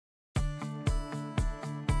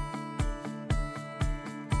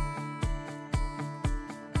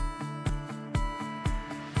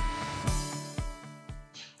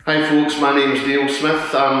Hi folks, my name's Neil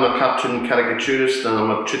Smith. I'm a cartoon caricaturist and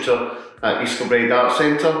I'm a tutor at East Kilbride Art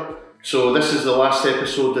Centre. So this is the last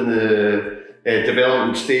episode in the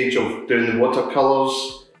development stage of doing the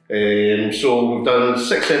watercolours. So we've done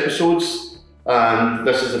 6 episodes and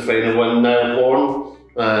this is the final one now,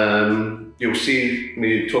 Horn. You'll see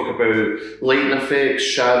me talk about lighting effects,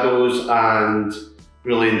 shadows and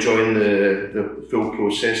really enjoying the full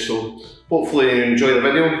process. So hopefully you enjoy the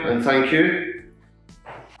video and thank you.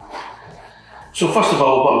 So first of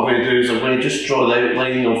all, what I'm going to do is I'm going to just draw the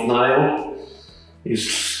outline of Niall.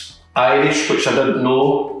 He's Irish, which I didn't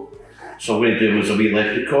know, so I'm going to do him as a wee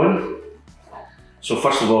leprechaun. So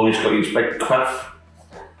first of all, he's got his big quiff,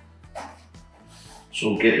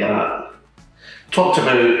 so we'll get that. Talked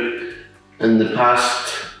about in the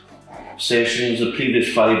past sessions, the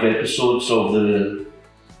previous 5 episodes of the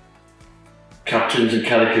Cartoons and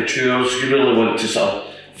Caricatures, you really want to sort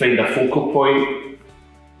of find a focal point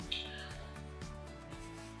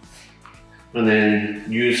and then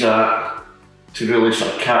use that to really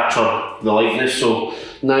sort of capture the likeness. So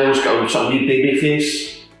Niall's got a sort of wee baby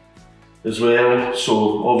face as well,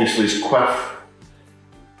 so obviously his quiff.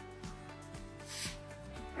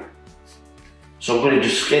 So I'm going to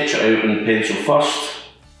just sketch it out in pencil first,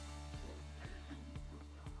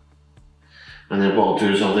 and then what I'll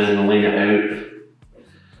do is I'll then line it out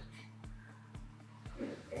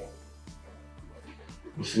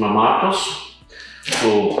with my markers.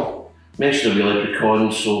 So mentioned a wee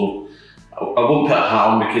leprechaun, so I won't put a hat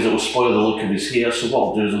on because it will spoil the look of his hair, so what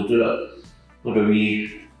I'll do is I'll do it with a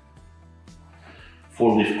wee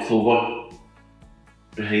 4-leaf clover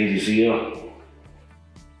behind his ear.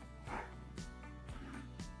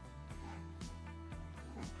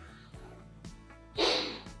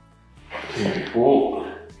 There we go.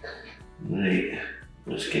 Right,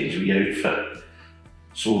 let's get his wee outfit.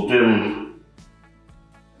 So we'll do him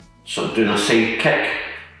sort of doing a side kick.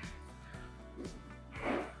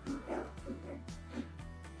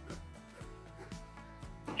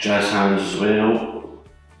 Jazz hands as well.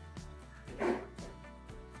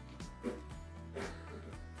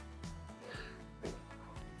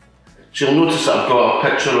 So you'll notice that I've got a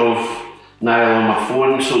picture of Niall on my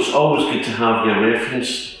phone, so it's always good to have your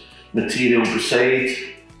reference material beside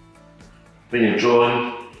when you're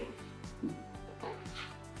drawing.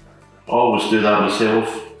 I always do that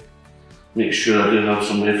myself. Make sure I do have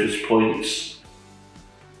some reference points.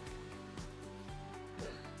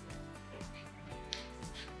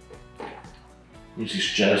 Use his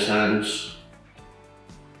jazz hands.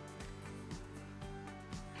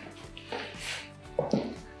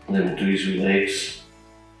 And then we'll do his wee legs.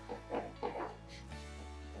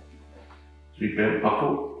 His wee belt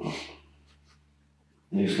buckle.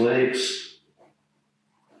 And his legs.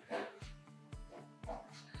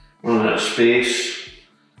 Running out of space,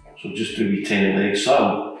 so just do wee tiny legs.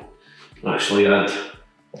 So that'll actually add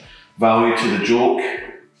value to the joke.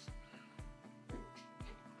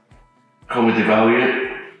 Comedy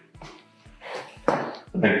value,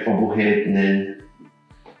 the big bubble head and then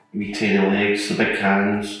wee tiny legs, the big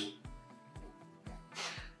hands,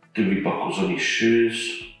 do wee buckles on his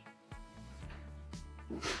shoes,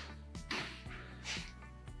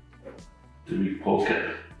 do wee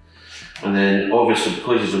pocket, and then obviously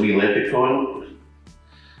because he's a wee leprechaun,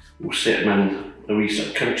 we'll set him in a wee sort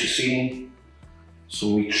of country scene,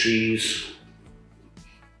 some wee trees.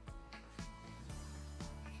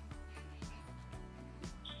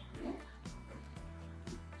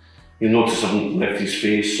 You'll notice I haven't left his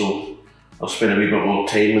face, so I'll spend a wee bit more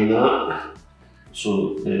time on that.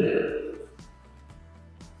 So the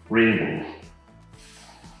rainbow.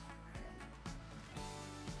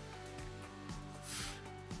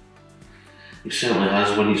 He certainly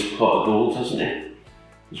has won his pot of gold, hasn't he?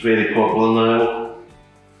 He's very popular now.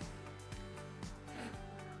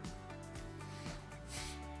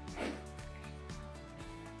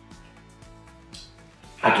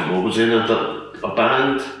 I don't know, was he in a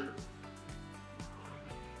band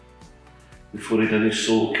before he done his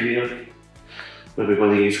solo career? Maybe one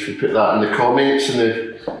of you can put that in the comments in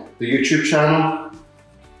the YouTube channel.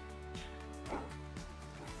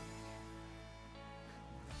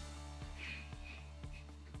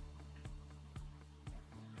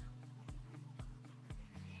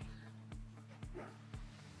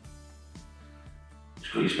 He's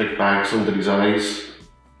got his big bags under his eyes.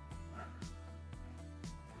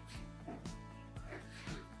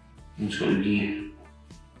 And he's got a wee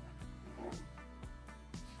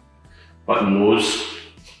button nose.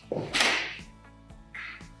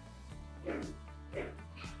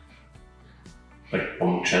 Big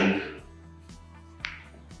bum chin.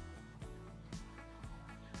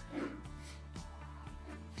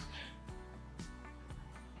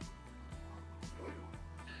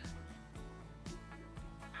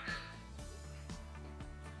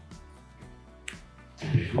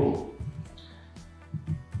 we go.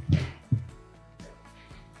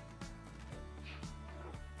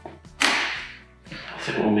 I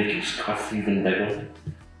think we'll make his cuff even bigger.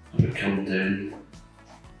 It'll come down.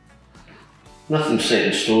 Nothing set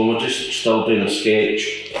in stone, we're just still doing a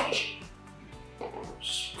sketch.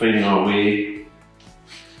 Just finding our way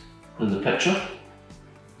in the picture.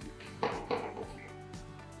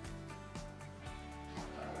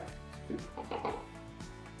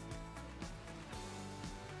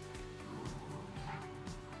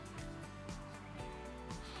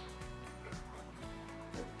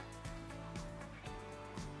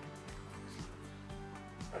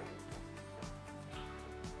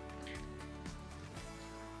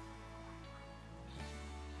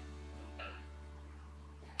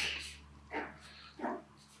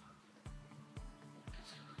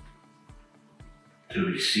 Do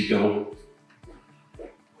we seagull?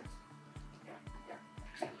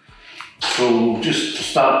 So we'll just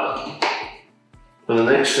start on the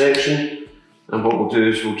next section, and what we'll do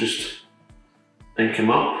is we'll just ink him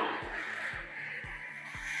up.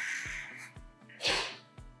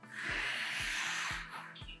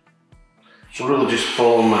 So really just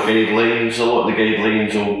follow my guidelines. A lot of the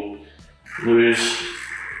guidelines will lose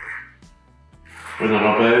when they're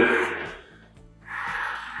about.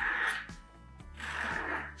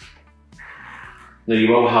 Now you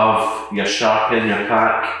will have your Sharpie in your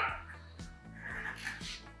pack.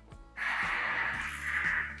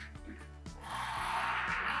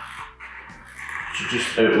 So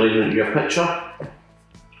just outline into your picture.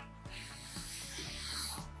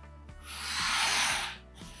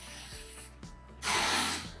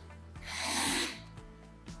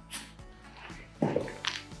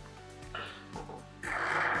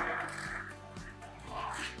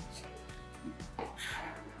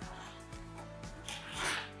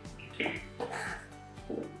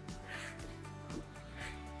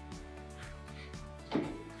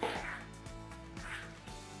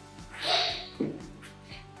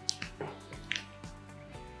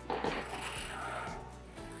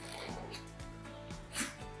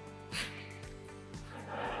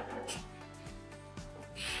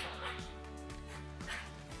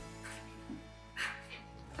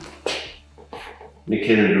 Make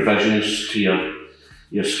any revisions to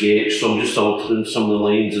your sketch, so I'm just altering some of the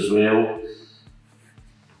lines as well.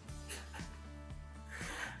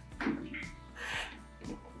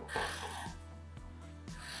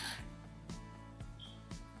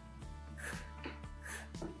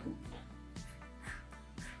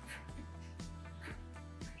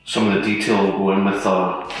 Some of the detail will go in with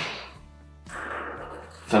a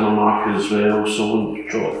thinner marker as well, so I won't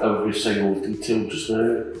draw every single detail just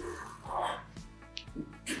now.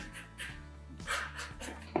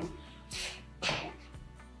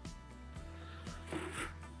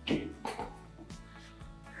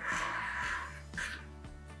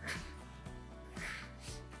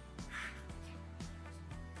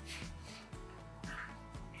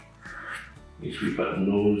 These wee bit of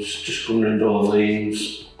nose, just going around all the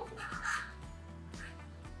lines.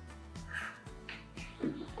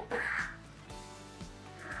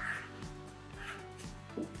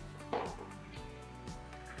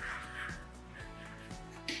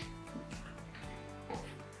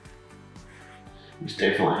 He's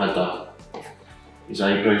definitely had his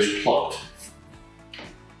eyebrows plucked.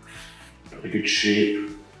 A good shape.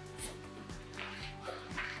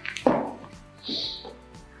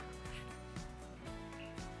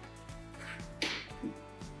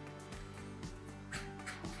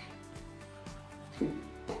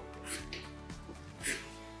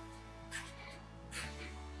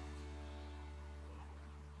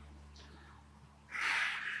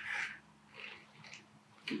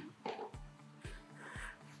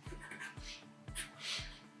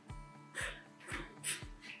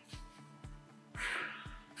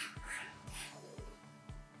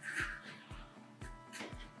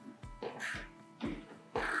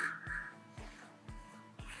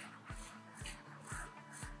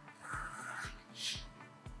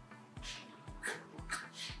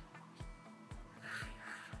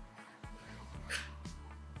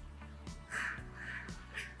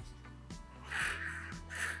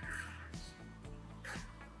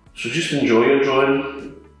 So just enjoy your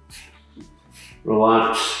drawing,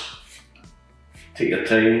 relax, take your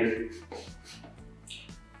time.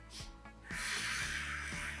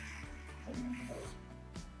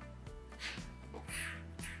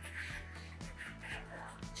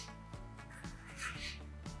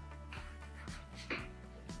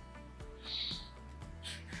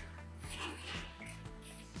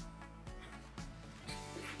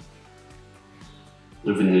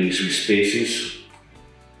 Leaving these wee spaces,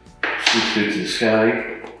 see through to the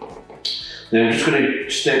sky. Now I'm just going to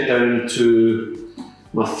step down to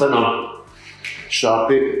my thinner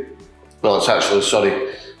Sharpie. Well, it's actually,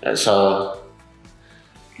 sorry, it's a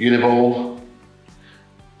Uniball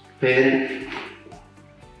pen.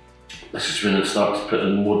 This is when I start to put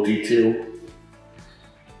in more detail.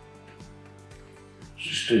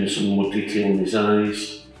 Just doing some more detail in his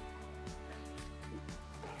eyes.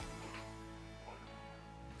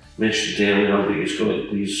 Mentioned earlier that he's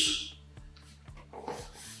got these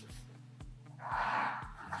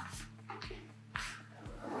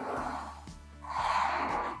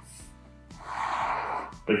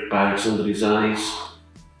big bags under his eyes.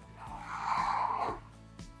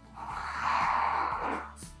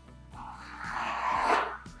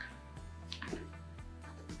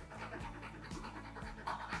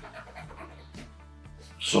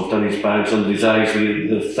 So I've done his bags under his eyes with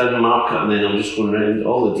the thin marker, and then I'm just going around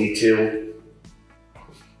all the detail.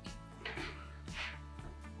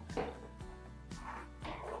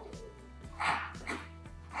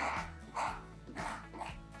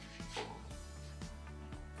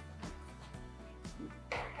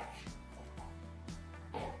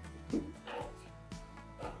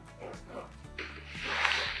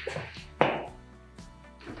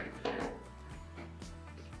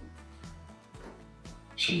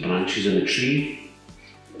 Some branches in a tree.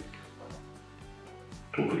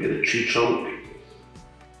 Don't forget the tree trunk.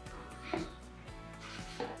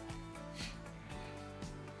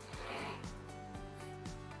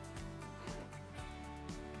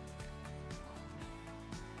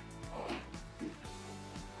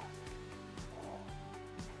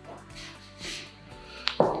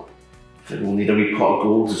 I think we'll need a wee pot of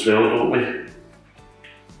gold as well, don't we?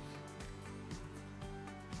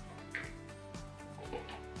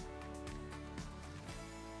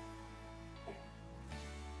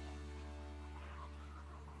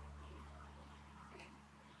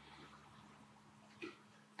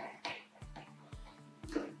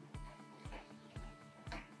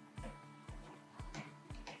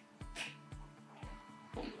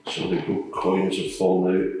 So the gold coins have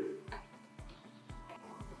fallen out.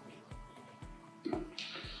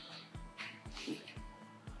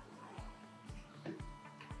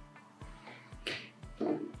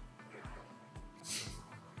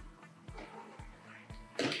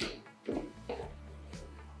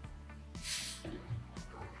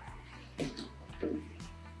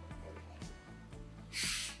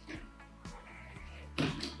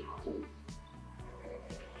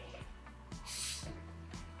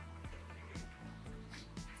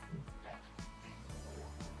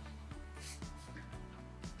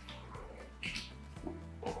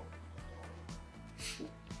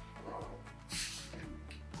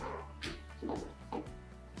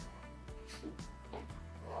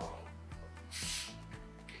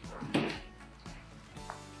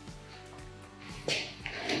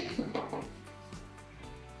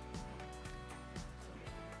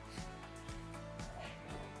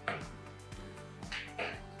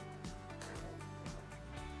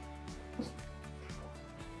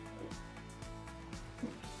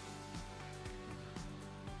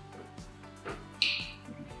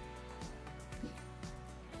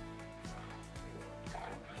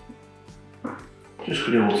 Just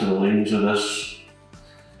going to alter the lines of this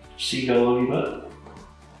seagull a wee bit.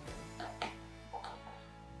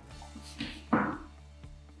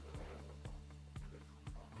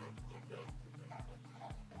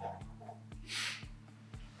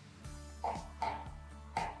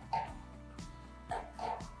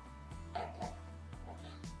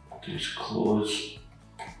 Do his claws.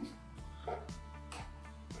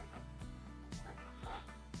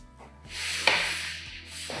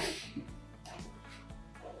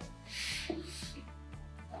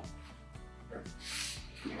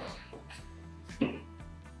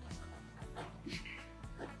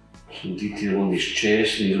 Some detail on his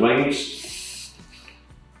chest and his wings.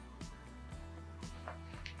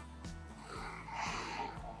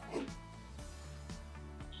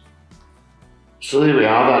 So there we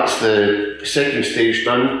are, that's the second stage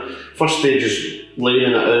done. First stage is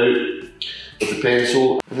laying it out with the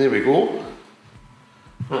pencil, and there we go.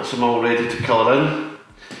 That's them all ready to colour in.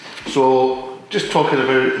 So just talking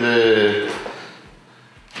about the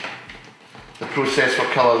process for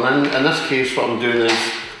colouring in this case what I'm doing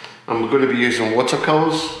is I'm going to be using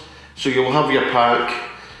watercolours. So you'll have your pack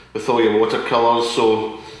with all your watercolours,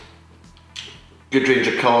 so good range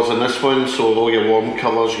of colours in this one, so all your warm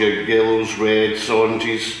colours, your yellows, reds,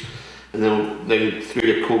 oranges, and then through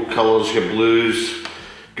your cold colours, your blues,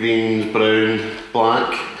 greens, brown,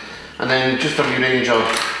 black, and then just a wee range of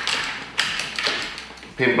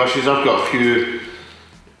paintbrushes. I've got a few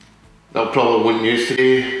that I probably wouldn't use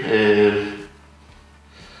today.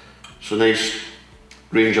 So nice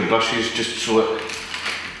range of brushes just so that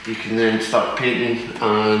you can then start painting,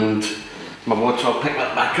 and my water, I'll pick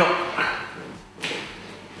that back up.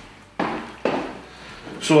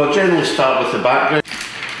 So I generally start with the background.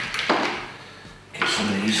 Get some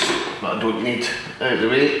of these that I don't need out of the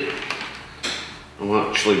way. I'm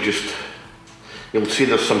actually just, you'll see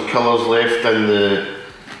there's some colours left in the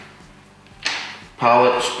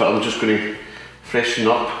palettes, but I'm just going to freshen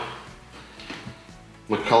up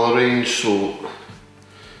my colour range. So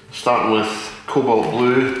starting with cobalt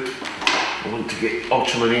blue, I want to get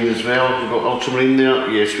ultramarine as well. We've got ultramarine there?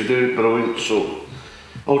 Yes we do, brilliant. So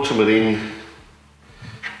ultramarine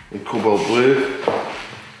and cobalt blue.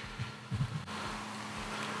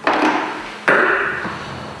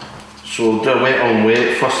 So do a wet on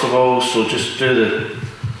wet first of all, so just do the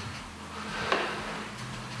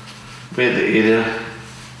wet the area,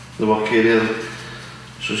 the work area.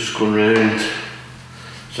 So just going round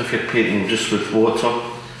as if you're painting just with water.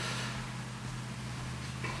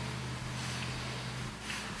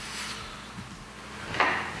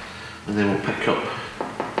 And then we'll pick up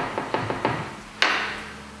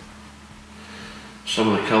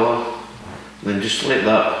some of the colour, and then just let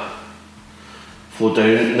that flow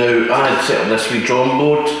down. Now I had set up this wee drawing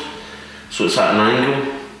board, so it's at an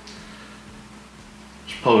angle.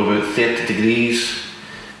 It's probably about 30 degrees.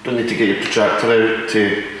 Don't need to get your protractor out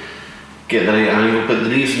to get the right angle, but the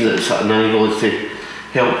reason that it's at an angle is to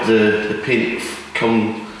help the paint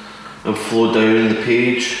come and flow down the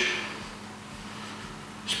page.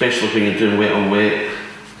 Especially when you're doing wet on wet,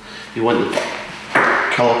 you want the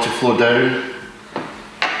colour to flow down.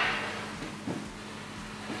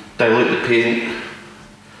 Dilute the paint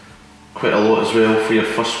quite a lot as well for your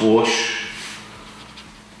first wash.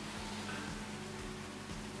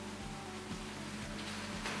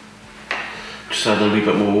 Just add a wee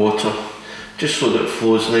bit more water, just so that it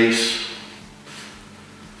flows nice.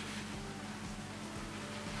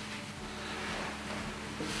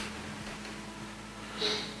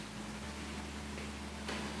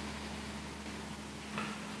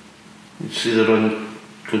 You see the run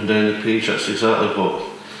going down the page, that's exactly what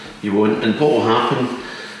you want. And what will happen,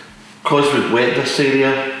 because we've wet this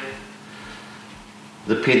area,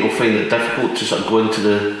 the paint will find it difficult to sort of go into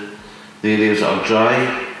the areas that are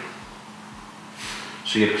dry.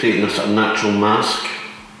 So you're creating a sort of natural mask.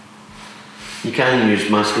 You can use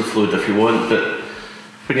masking fluid if you want, but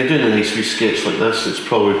when you're doing a nice wee sketch like this, it's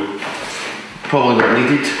probably not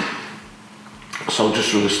needed. So I'll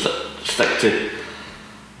just really stick to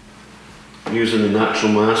using the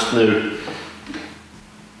natural mask now.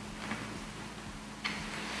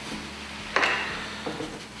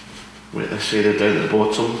 Wet this area down at the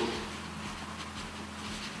bottom.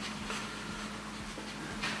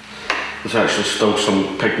 There's actually still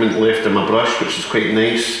some pigment left in my brush, which is quite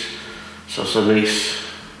nice. So it's a nice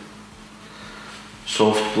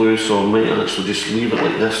soft blue, so I might actually just leave it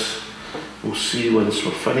like this. We'll see once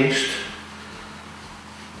we're finished.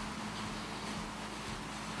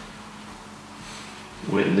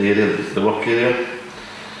 Wet in the area, the work area.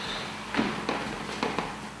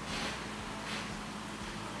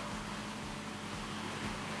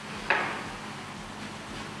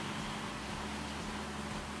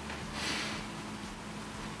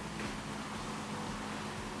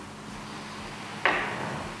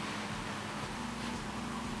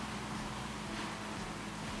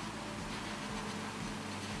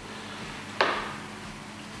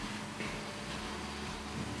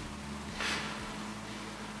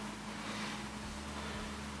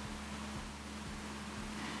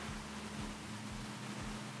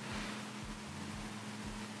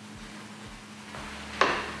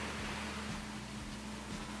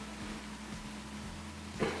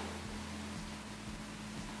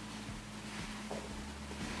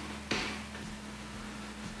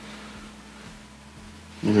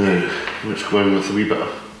 Now, let's go in with a wee bit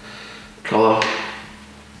of colour,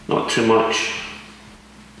 not too much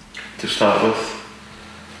to start with.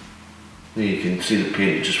 Now you can see the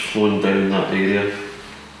paint just flowing down that area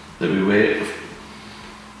that we wet.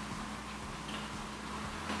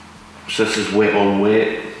 So this is wet on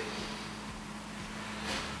wet.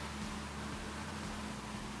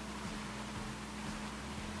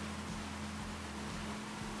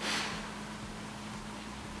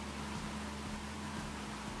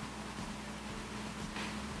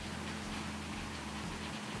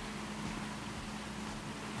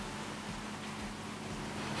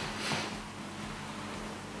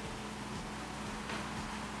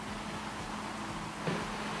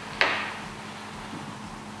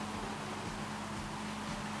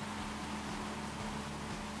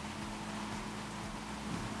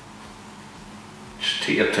 Just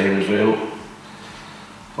take your time as well.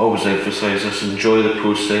 Always emphasise this, enjoy the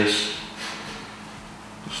process.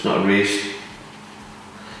 It's not a race.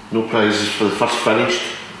 No prizes for the first finished.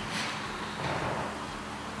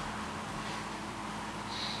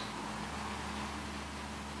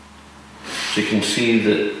 So you can see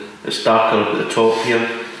that it's darker up at the top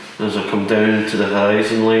here as I come down to the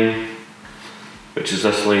horizon line, which is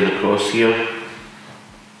this line across here.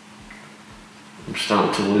 I'm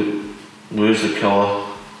starting to lose the colour,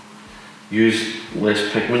 use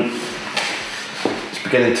less pigment. It's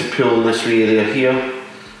beginning to pull in this wee area here,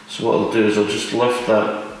 so what I'll do is I'll just lift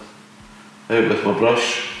that out with my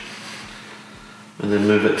brush and then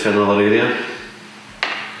move it to another area.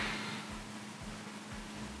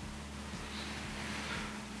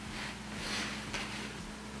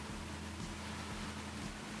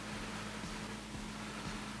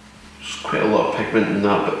 There's quite a lot of pigment in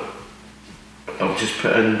that, but I've just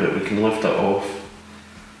put in, but we can lift that off.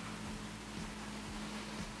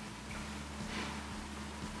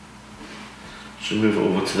 So move it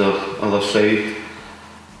over to the other side.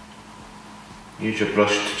 Use your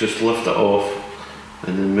brush to just lift it off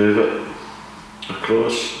and then move it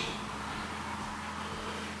across.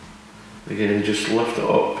 Again, just lift it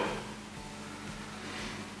up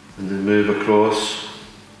and then move across.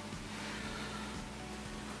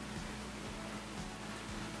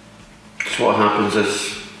 So what happens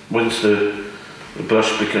is, once the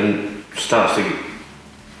brush starts to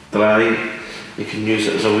dry, you can use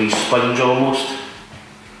it as a wee sponge almost.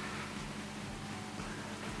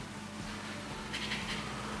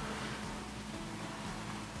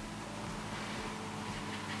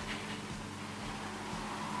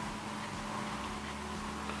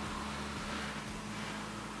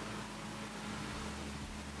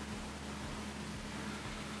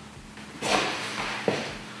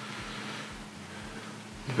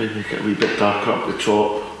 Maybe make it a wee bit darker up the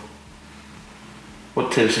top.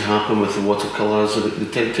 What tends to happen with the watercolours is that they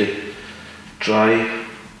tend to dry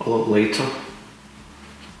a lot later.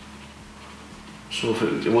 So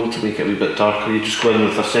if you want to make it a wee bit darker, you just go in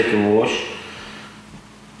with a second wash.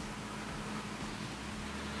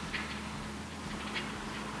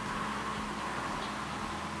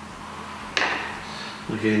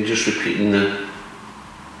 Again, just repeating the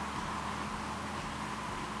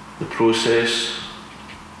process.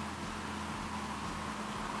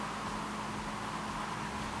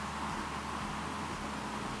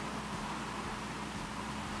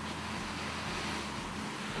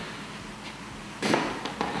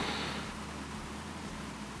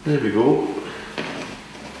 There we go.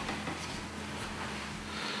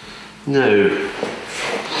 Now, I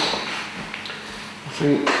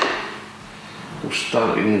think we'll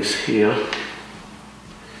start things here.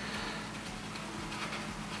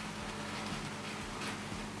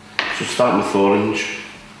 So starting with orange.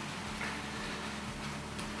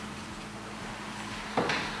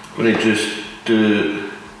 I'm going to just do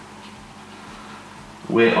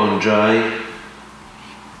wet on dry.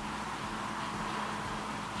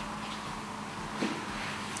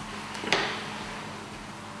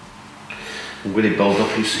 I'm going to build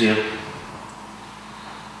up piece here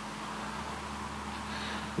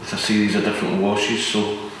with a series of different washes,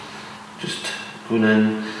 so just going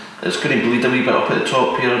in. It's going to bleed a wee bit up at the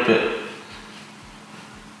top here, but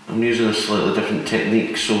I'm using a slightly different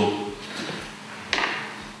technique, so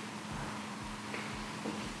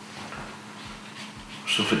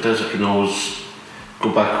if it does, I can always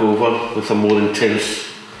go back over with a more intense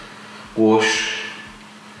wash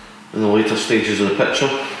in the later stages of the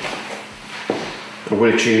picture. I'm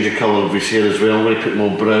going to change the colour of his hair as well. I'm going to put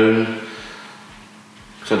more brown,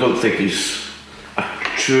 because I don't think he's a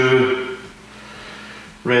true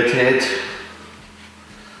redhead.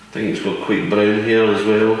 I think he's got quite brown hair as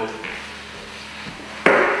well.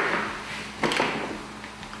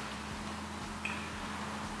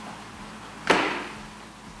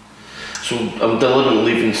 So I'm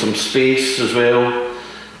deliberately leaving some space as well,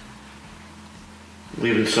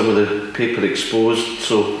 leaving some of the paper exposed,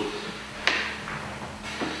 so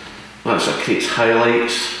that's what creates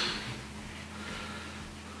highlights.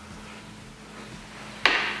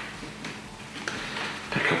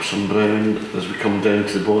 Pick up some brown as we come down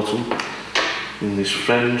to the bottom in this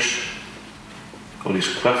fringe or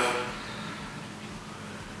this quiff.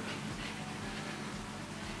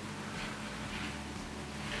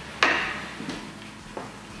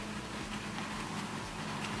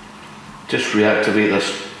 Just reactivate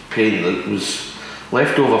this paint that was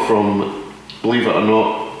left over from, believe it or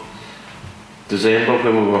not, December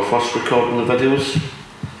when we were first recording the videos.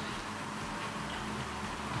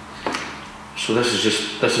 So this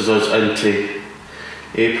is us into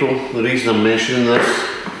April. The reason I'm mentioning this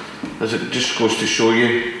is it just goes to show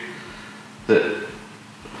you that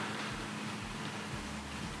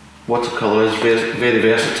watercolour is very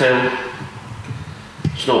versatile.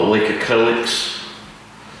 It's not like acrylics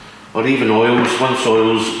or even oils. Once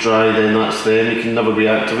oils dry, then that's them, you can never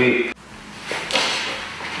reactivate.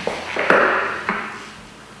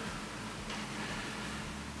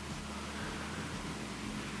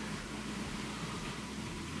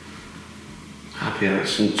 Happy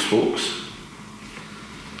accidents, folks.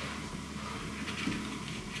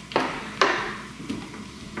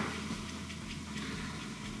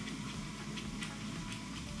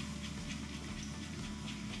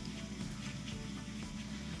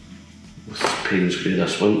 This pain's grey,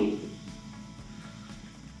 this one.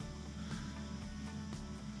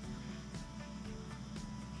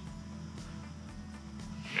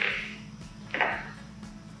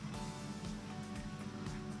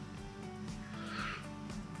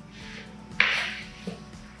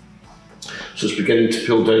 So it's beginning to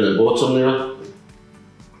pull down at the bottom there.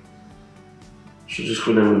 So just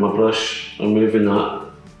going in with my brush and moving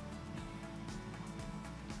that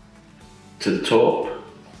to the top.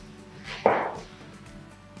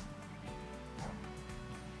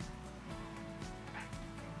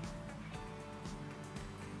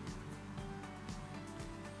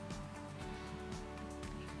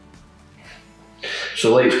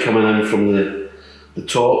 So light's coming in from the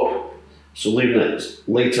top, so leaving it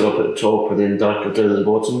lighter up at the top and then darker down at the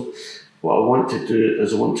bottom. What I want to do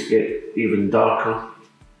is I want to get even darker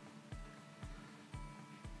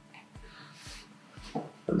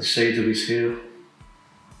at the side of his hair.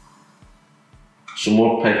 Some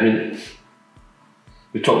more pigment.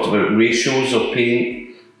 We talked about ratios of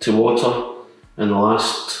paint to water in the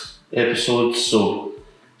last episode, so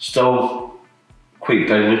still quite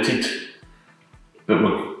diluted, but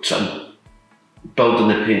we're sort of building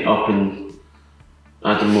the paint up and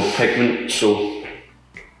adding more pigment, so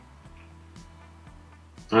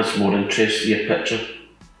adds more interest to your picture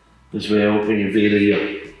as well when you vary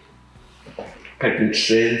your pigment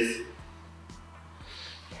strength.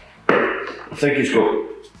 I think he's got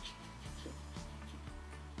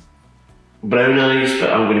brown eyes,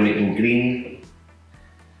 but I'm going to make them green.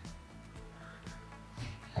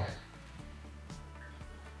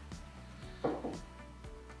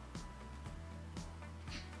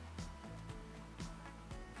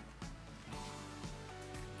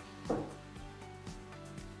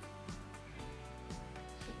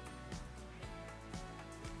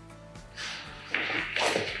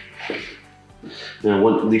 Now I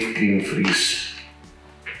want leaf green for his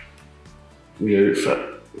wee outfit.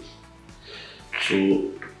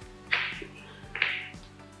 So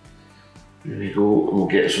there we go, and we'll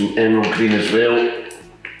get some emerald green as well.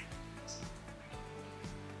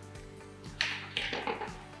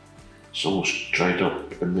 It's almost dried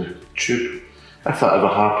up in the tube. If that ever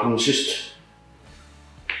happens, just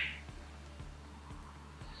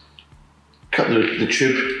cut the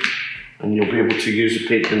tube and you'll be able to use the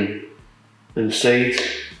paint inside.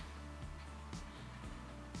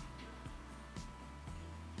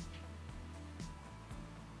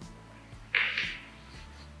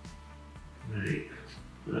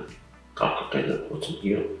 Right, darker down at the bottom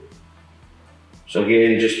here. So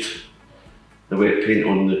again, just the wet paint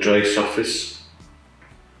on the dry surface.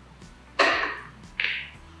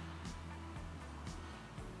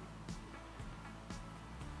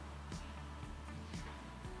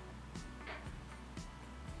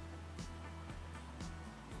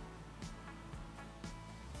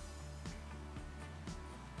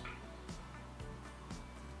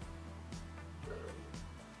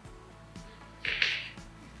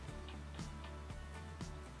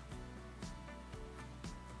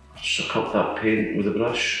 Suck up that paint with a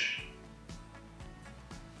brush.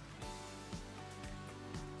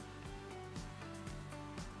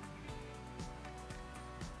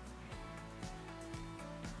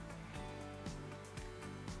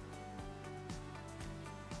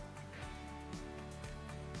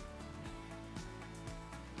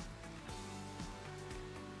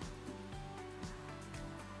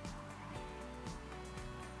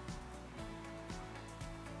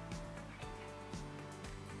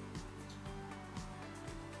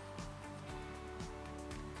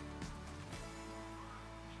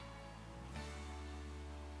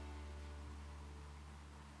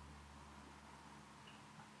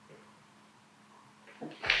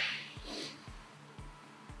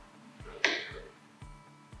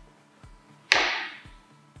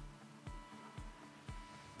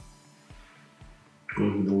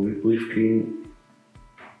 And the leaf green.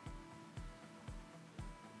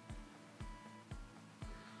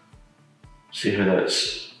 See how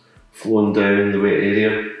that's flowing down the wet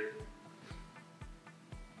area.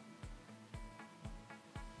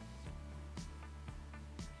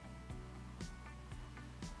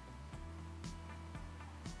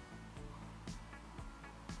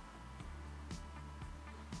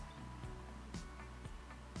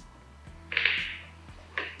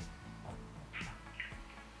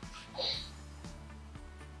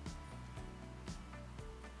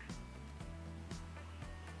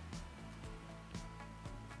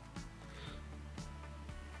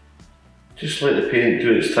 Just let the paint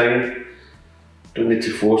do its thing, don't need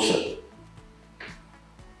to force it.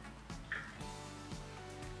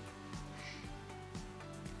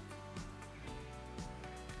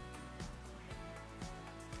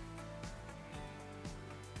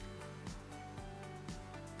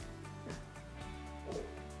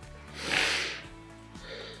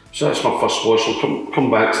 So that's my first wash. I'll come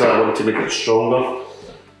back to that one to make it stronger,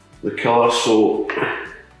 the colour. So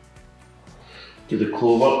do the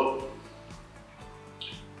clover.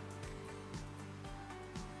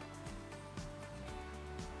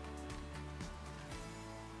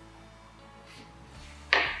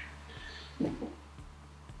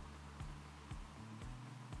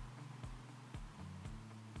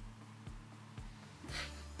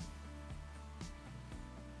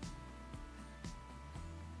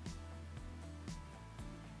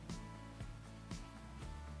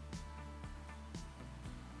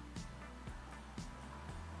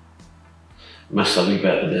 Missed a wee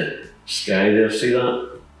bit of the sky there, see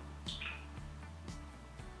that?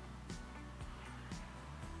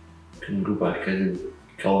 Can go back in and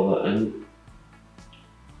colour that in.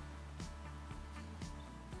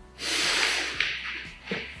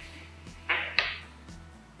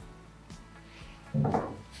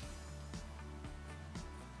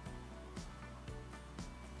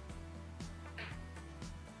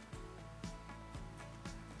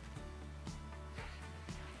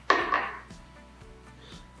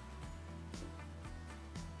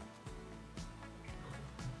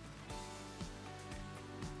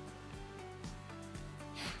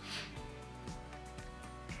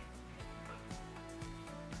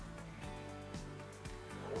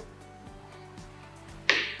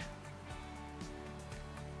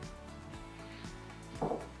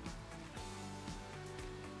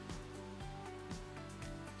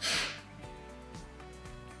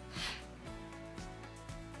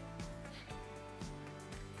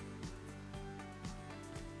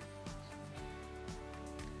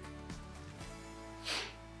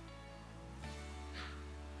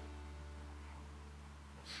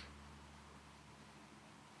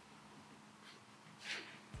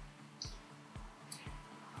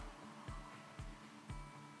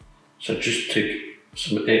 So I just took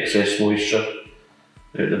some excess moisture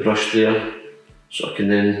out of the brush there, so I can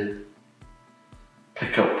then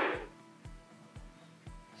pick up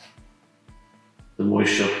the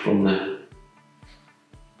moisture from the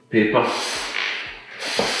paper.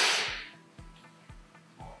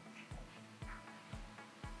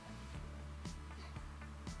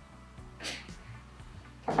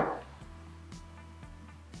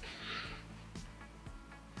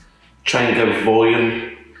 Try and give volume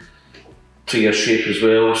to your shape as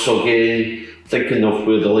well. So again, thinking of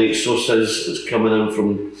where the light source is, it's coming in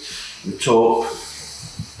from the top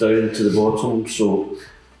down to the bottom, so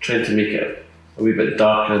trying to make it a wee bit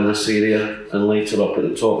darker in this area and lighter up at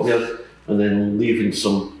the top there, and then leaving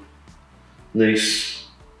some nice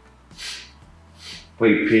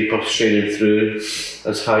white paper shining through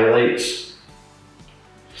as highlights.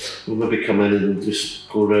 We'll maybe come in and just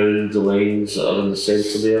go around the lines that are in the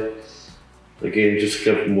centre there. Again, just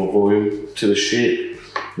give more volume to the shape.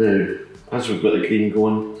 Now, as we've got the green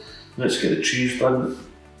going, let's get the trees done.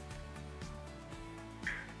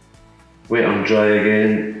 Wet and dry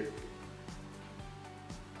again.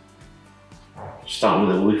 Starting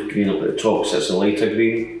with the leaf green up at the top, so it's a lighter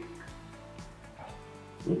green.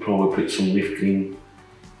 We'll probably put some leaf green,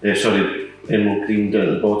 emerald green down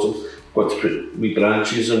at the bottom. Got to put wee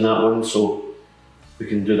branches in that one, so we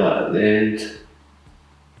can do that at the end.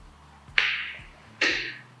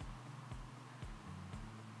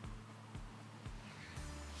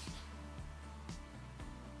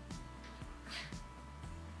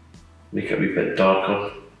 Make it a wee bit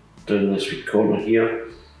darker down this wee corner here,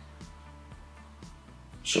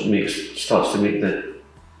 so it starts to make the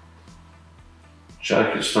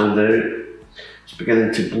jacket stand out. It's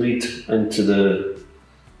beginning to bleed into the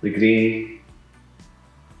green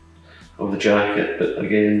of the jacket, but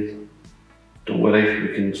again, don't worry,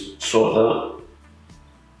 we can sort that.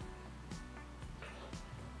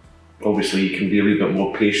 Obviously you can be a wee bit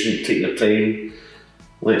more patient, take your time,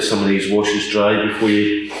 let some of these washes dry before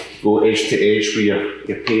you go edge to edge with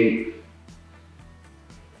your paint.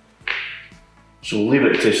 So we'll leave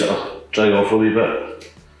it to sort of dry off a wee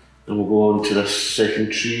bit, and we'll go on to this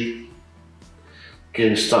second tree.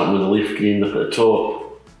 Again, starting with the leaf green up at the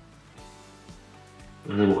top,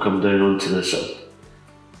 and then we'll come down onto the sort of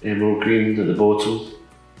emerald green at the bottom.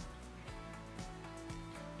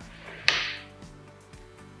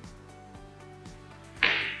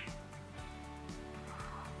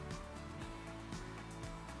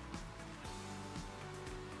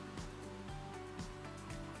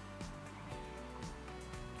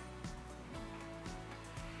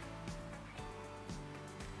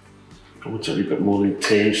 I want it a wee bit more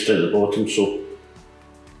intense down at the bottom, so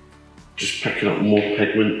just picking up more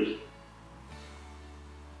pigment,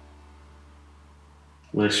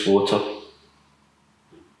 less water.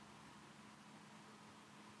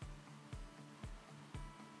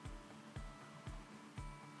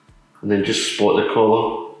 And then just spot the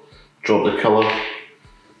colour, drop the colour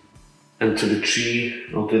into the tree.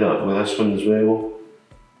 I'll do that with this one as well.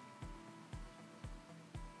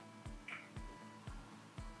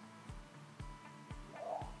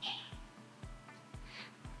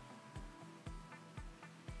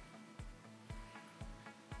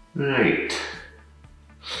 Right,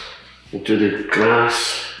 we'll do the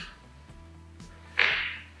grass.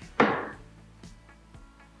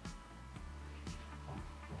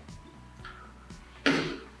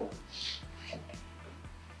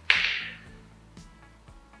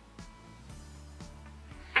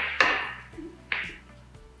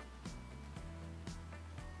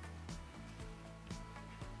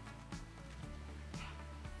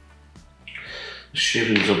 The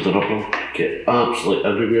shavings of the rubber get absolutely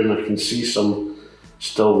everywhere, and I can see some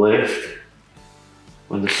still left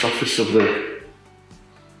on the surface of the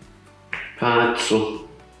pad, so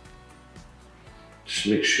just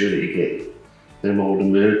make sure that you get them all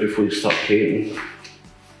removed before you start painting.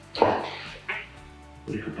 Let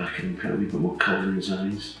me go back in and put a wee bit more colour in his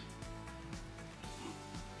eyes.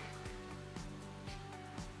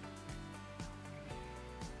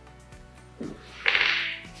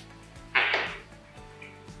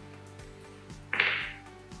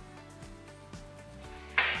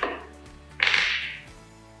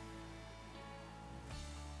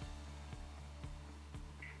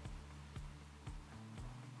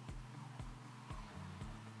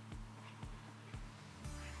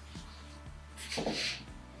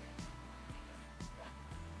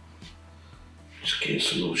 Just getting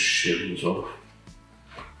some of those shavings off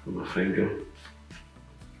with my finger.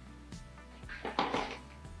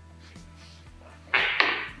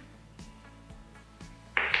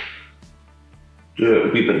 Do it a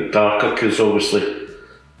wee bit darker because obviously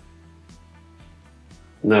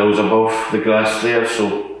now it's above the grass there,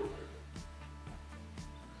 so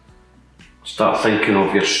start thinking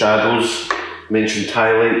of your shadows. Mentioned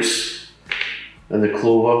highlights in the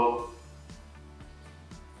clover,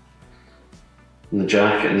 and the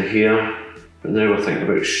jacket and the hair, but now we're thinking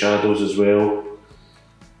about shadows as well.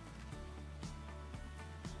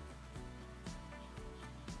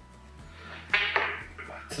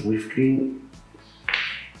 Back to the leaf green.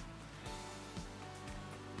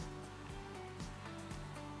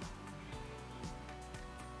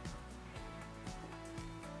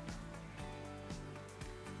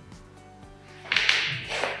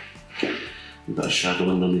 A bit of shadow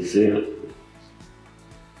underneath there.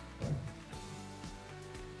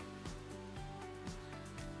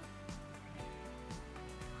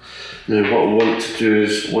 Now what I want to do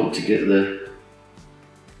is get the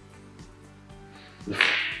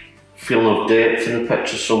feeling of depth in the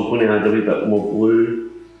picture, so I'm going to add a wee bit more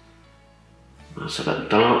blue. That's a bit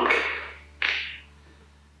dark.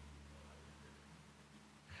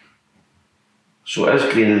 So it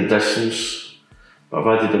is green in the distance, but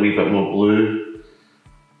I've added a wee bit more blue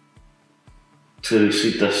to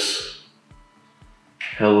recede this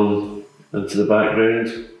hill into the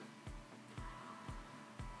background.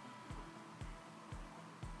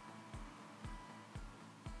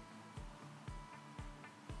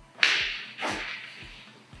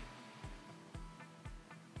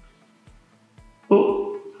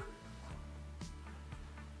 Oh,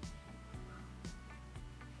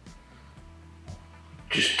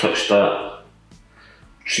 just touch that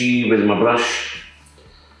tree with my brush,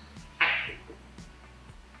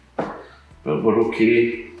 but we're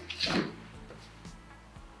okay.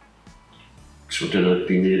 So we're doing a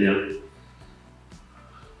green area,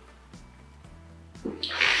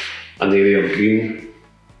 an area of green.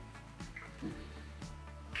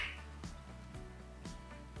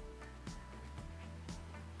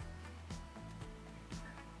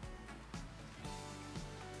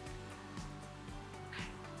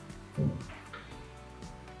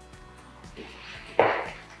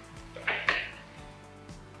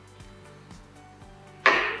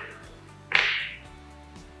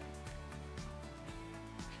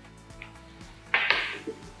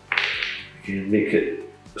 Again, make it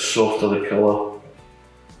softer the colour.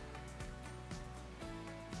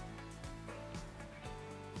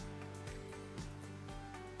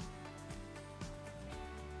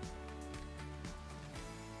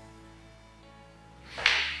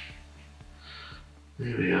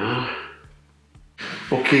 There we are.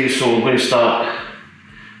 Okay, so I'm going to start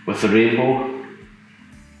with the rainbow.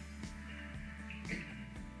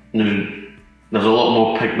 Now, there's a lot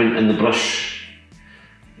more pigment in the brush,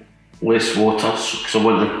 less water, because I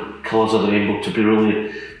want the colours of the rainbow to be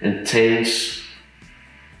really intense.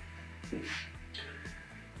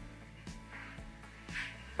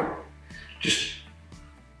 Just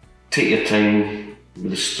take your time with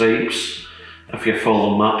the stripes if you're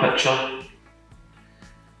following my picture.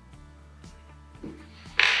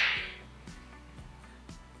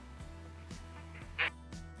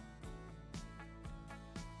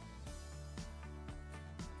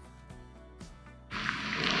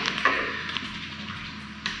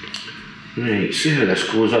 Right, see how this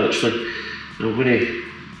goes actually. I'm going to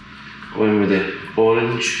go in with the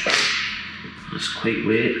orange. It's quite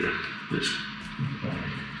wet. Let's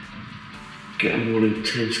get a more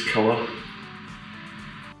intense colour.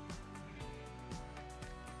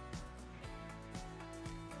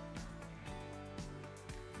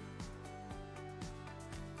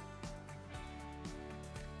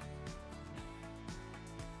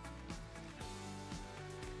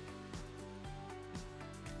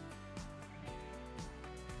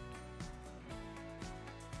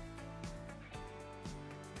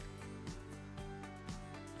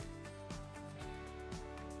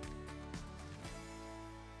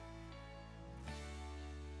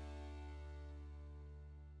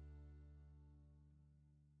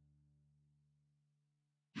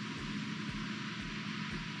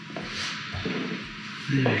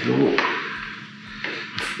 There we go.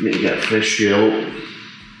 Need to get a fresh yellow.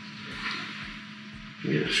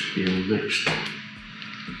 Yeah, it should be all mixed.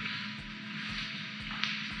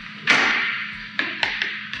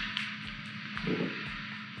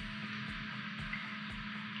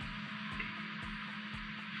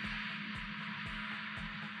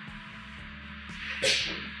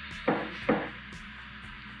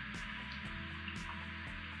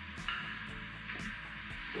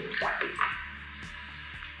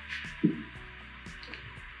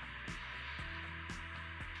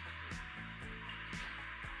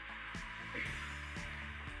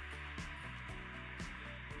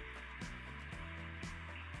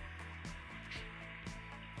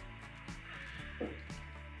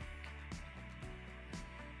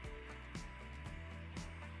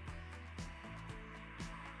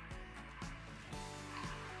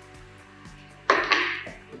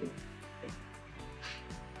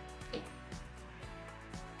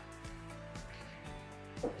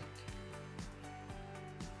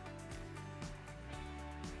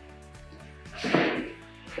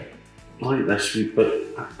 I like this wee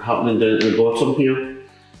bit happening down at the bottom here.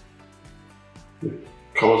 The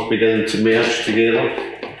colours beginning to merge together.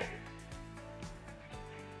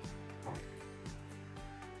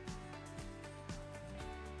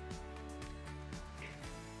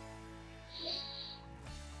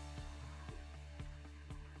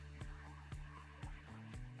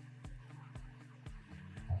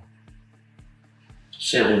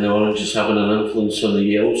 Certainly the orange is having an influence on the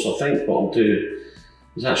yellow, so I think what I'll do,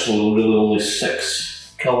 there's actually really only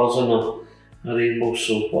 6 colours in a rainbow,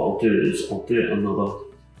 so what I'll do is I'll do another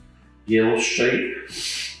yellow stripe.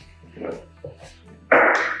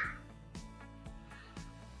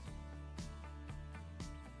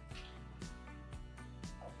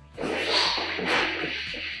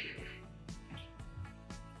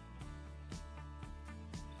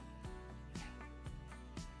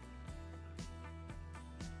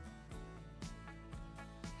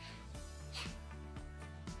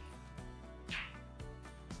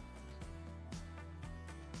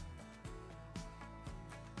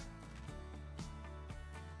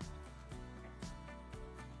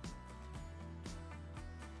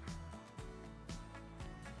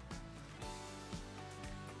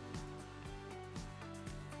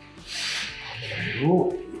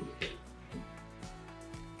 Oh.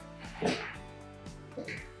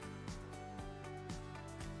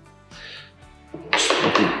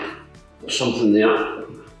 Something there.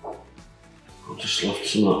 I'll just lift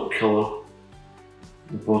some of that colour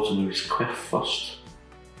at the bottom of his quiff first,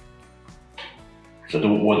 because I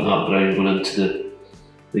don't want that brown going into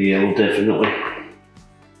the yellow definitely.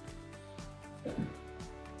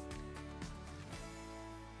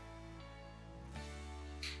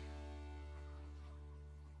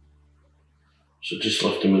 just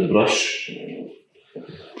lift them with the brush.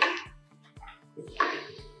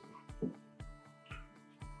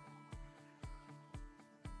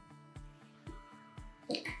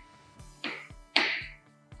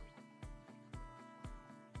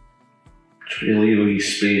 Try to leave a wee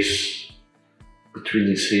space between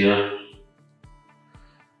his hair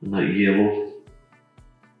and that yellow,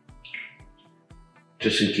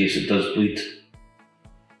 just in case it does bleed.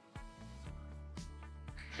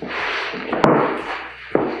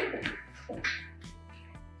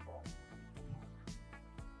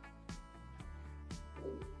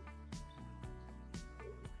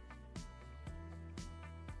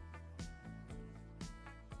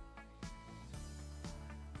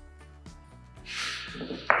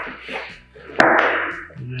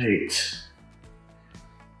 Right,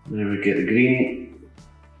 now we get the green.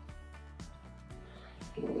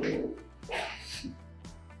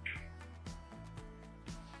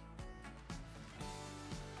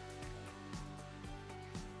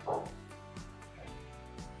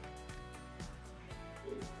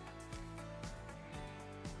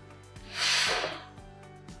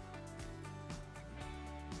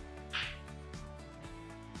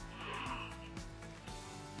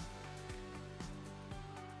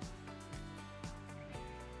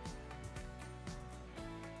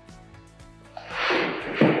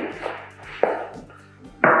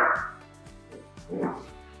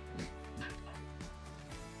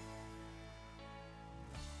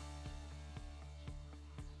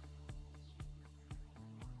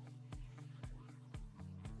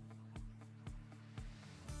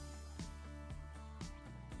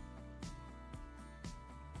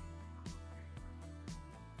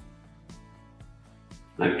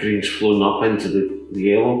 That green's flowing up into the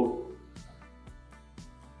yellow.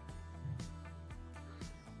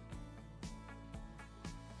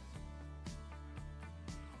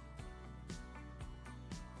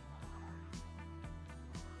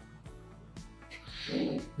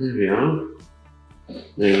 There we are.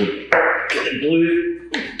 Now get the blue.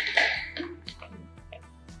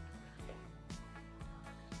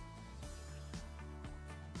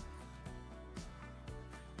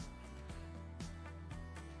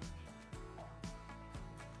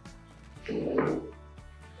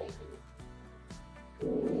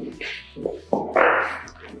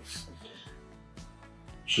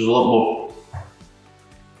 So there's a lot more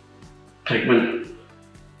pigment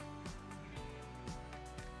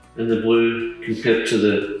in the blue compared to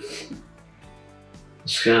the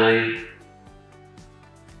sky,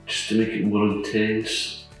 just to make it more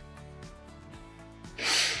intense,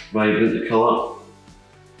 vibrant the colour.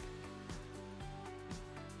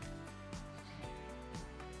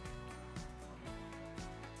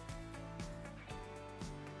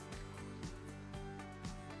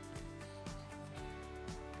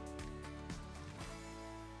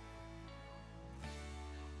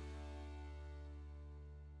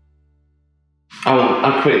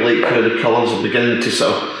 I quite like how the colours are beginning to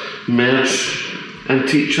sort of merge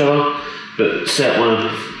into each other, but certainly,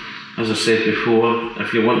 as I said before,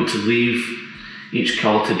 if you want to leave each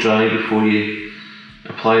colour to dry before you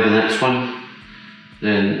apply the next one,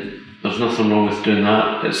 then there's nothing wrong with doing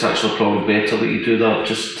that. It's actually probably better that you do that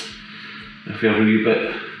just if you're a wee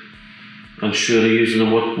bit unsure of using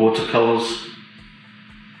the watercolours.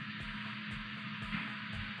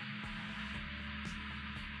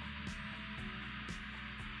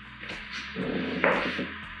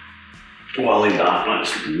 Oh, I like that,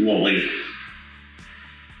 that's lovely.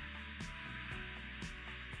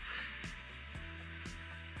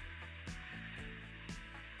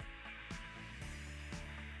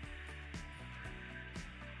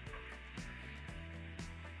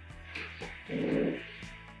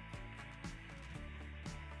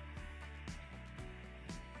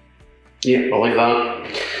 Yeah, I like that.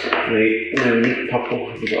 Right, now we need purple.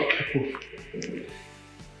 Have we got a purple?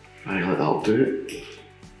 Right, that'll do it.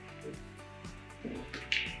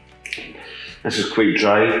 This is quite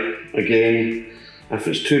dry. Again, if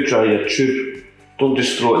it's too dry your tube, don't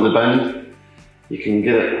just throw it in the bin. You can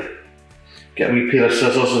get a wee pair of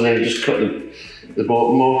scissors and then just cut the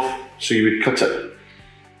bottom off. So you would cut it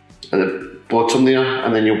at the bottom there,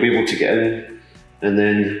 and then you'll be able to get in and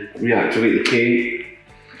then reactivate the paint.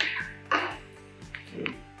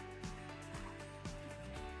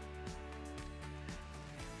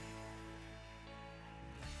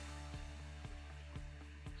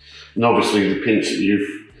 And obviously the paints that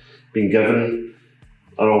you've been given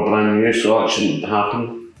are all brand new, so that shouldn't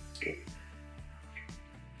happen. In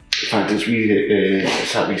fact,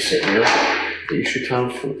 it's that wee set there that you should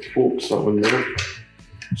have, folks, that one there.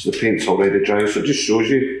 So the paint's already dry, so it just shows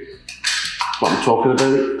you what I'm talking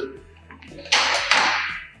about.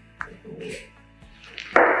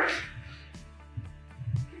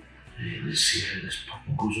 Let's see how this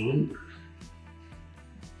purple goes on.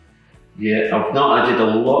 Yeah, I've not added a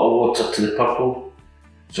lot of water to the purple,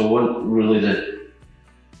 so I want really the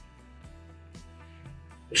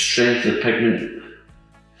strength of the pigment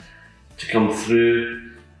to come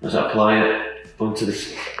through as I apply it onto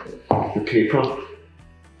the paper.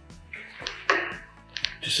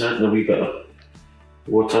 Just adding a wee bit of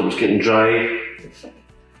water, it was getting dry.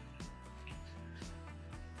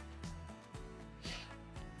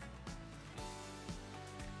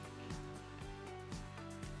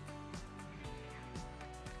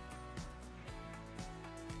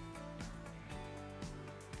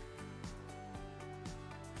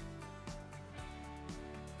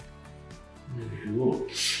 There we go.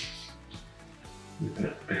 A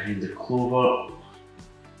bit behind the clover.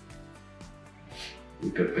 A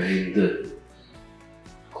bit behind the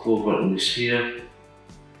clover in this here.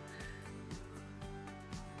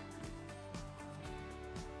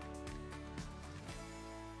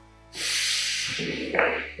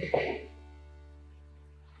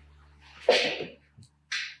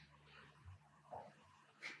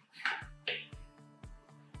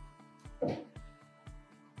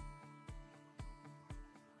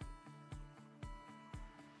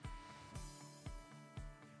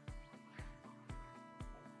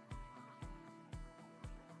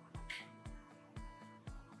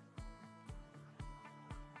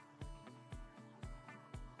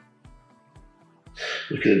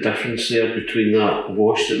 Look at the difference there between that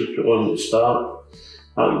wash that we put on at the start.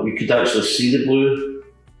 You could actually see the blue,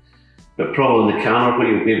 but probably on the camera what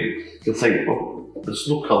you'll think, oh, there's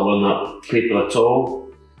no colour on that paper at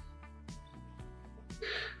all.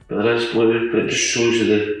 But there is blue, but it just shows you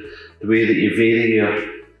the way that you vary your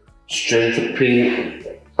strength of paint.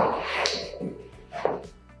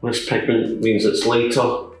 Less pigment means it's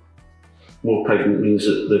lighter, more pigment means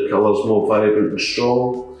that the colour is more vibrant and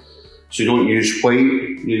strong. So you don't use white,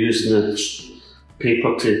 you're using the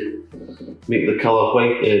paper to make the colour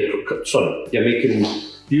white. You're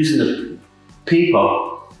using the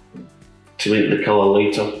paper to make the colour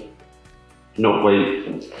lighter, not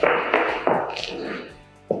white.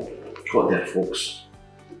 Got there, folks.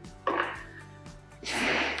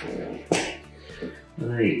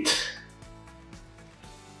 Right.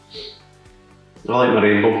 I like my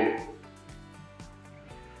rainbow.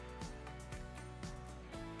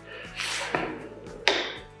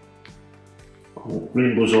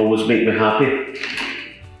 Rainbows always make me happy.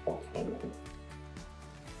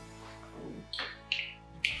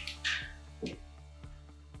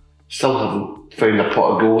 Still haven't found a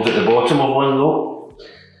pot of gold at the bottom of one though.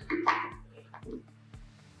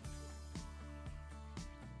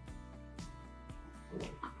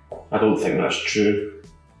 I don't think that's true.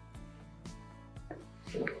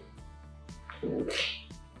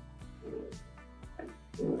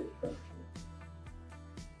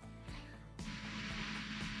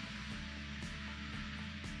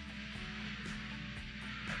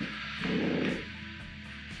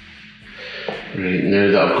 Right, now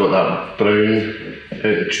that I've got that brown out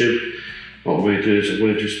of the tube, what I'm going to do is I'm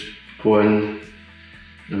going to just go in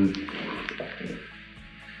and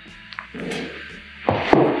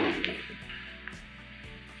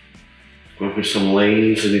go with some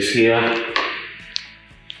lines in this here.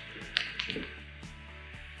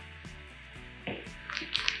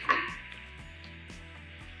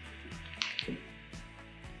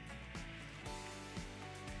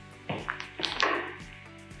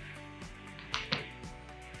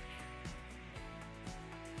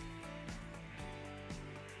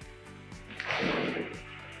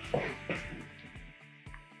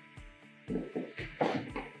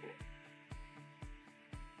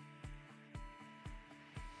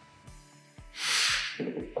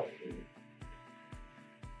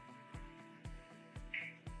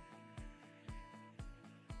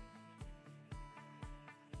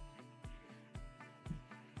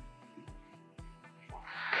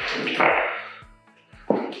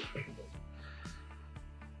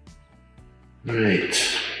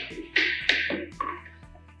 Right.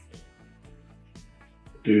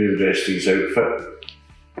 Doing Resty's outfit.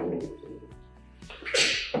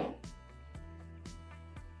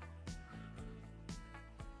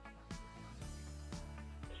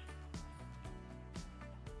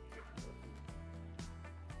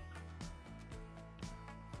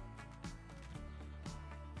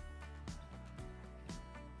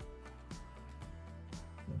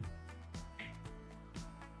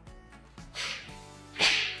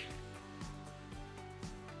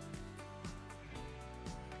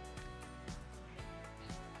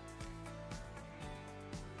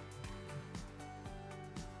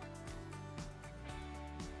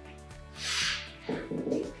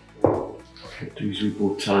 Do his wee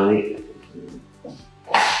bow tie.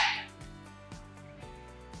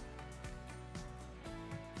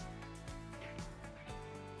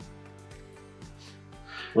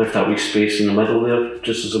 Left that wee space in the middle there,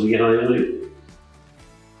 just as a wee highlight.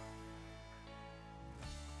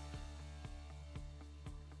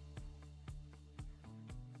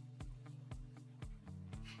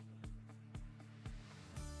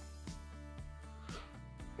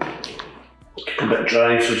 A bit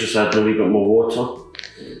dry, so just add a wee bit more water.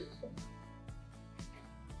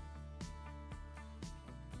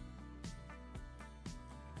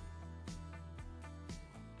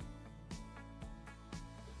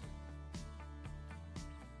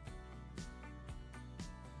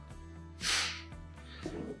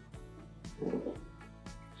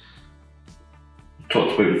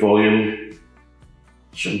 Talked about volume,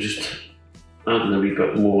 so I'm just adding a wee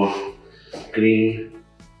bit more green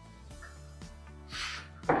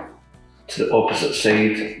to the opposite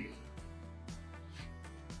side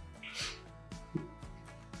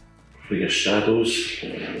for your shadows.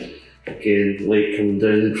 Again, light coming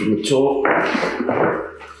down from the top.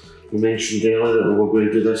 We mentioned earlier that we were going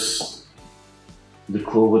to do this with the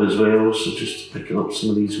clover as well, so just picking up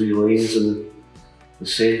some of these wee lines in the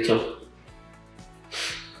centre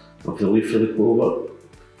of the leaf of the clover.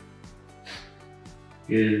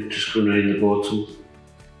 Again, just going around the bottom.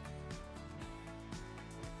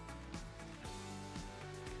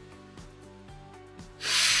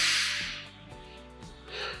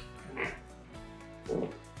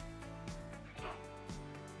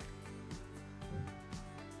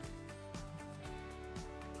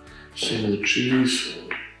 Same with the trees.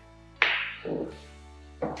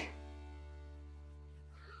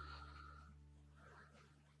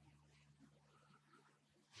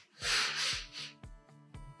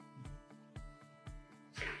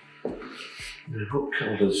 Now, what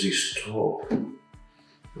colour is this top?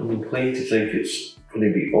 I'm inclined to think it's going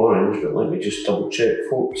to be orange, but let me just double check,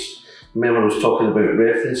 folks. Remember, I was talking about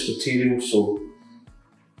reference material, so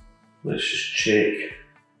let's just check.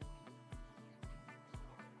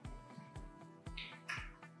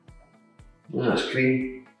 That's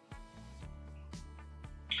green.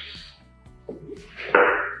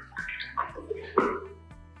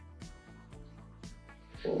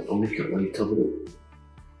 I'll make it lighter though.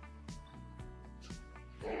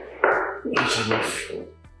 That's enough.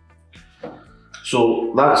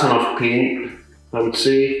 So that's enough paint, I would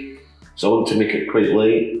say. So I want to make it quite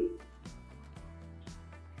light.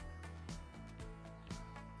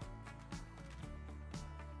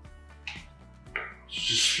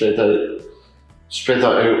 Just spread that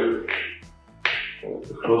out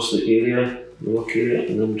across the area, the work area,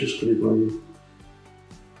 and I'm just going to go in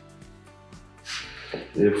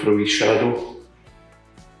there for a wee shadow.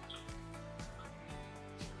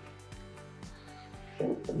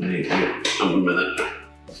 Right, a minute.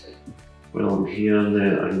 While I'm here and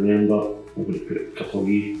there, I remember I'm going to put a couple of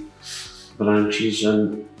wee branches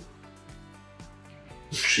in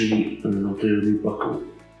the tree, and then I'll do a wee buckle.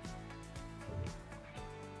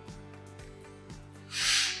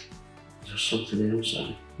 Something else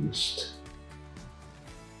I missed.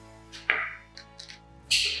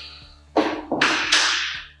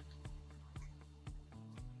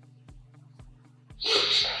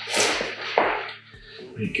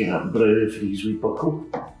 Get that brown for his wee buckle.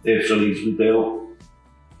 There's for his wee belt.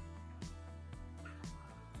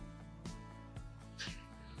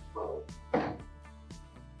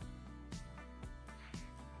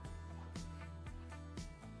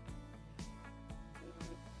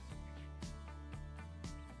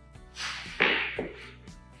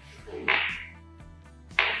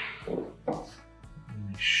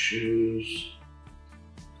 Shoes.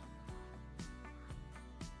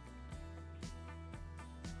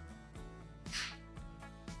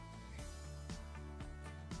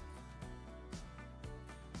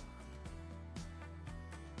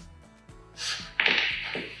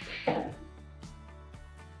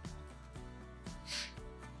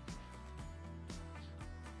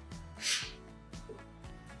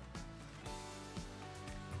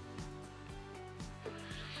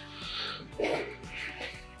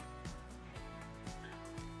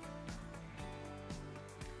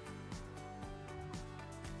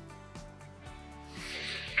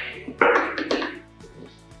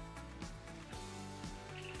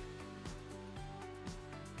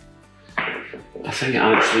 I think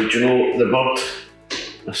actually, do you know the bird?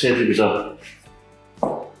 I said it was a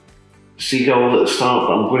seagull at the start,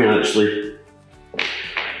 but I'm going to actually,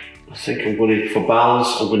 I think I'm going to, for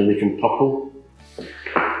balance, I'm going to make him purple.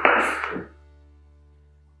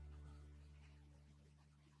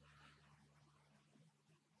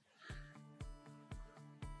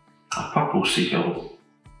 purple seagull.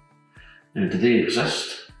 Now, do they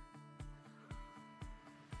exist?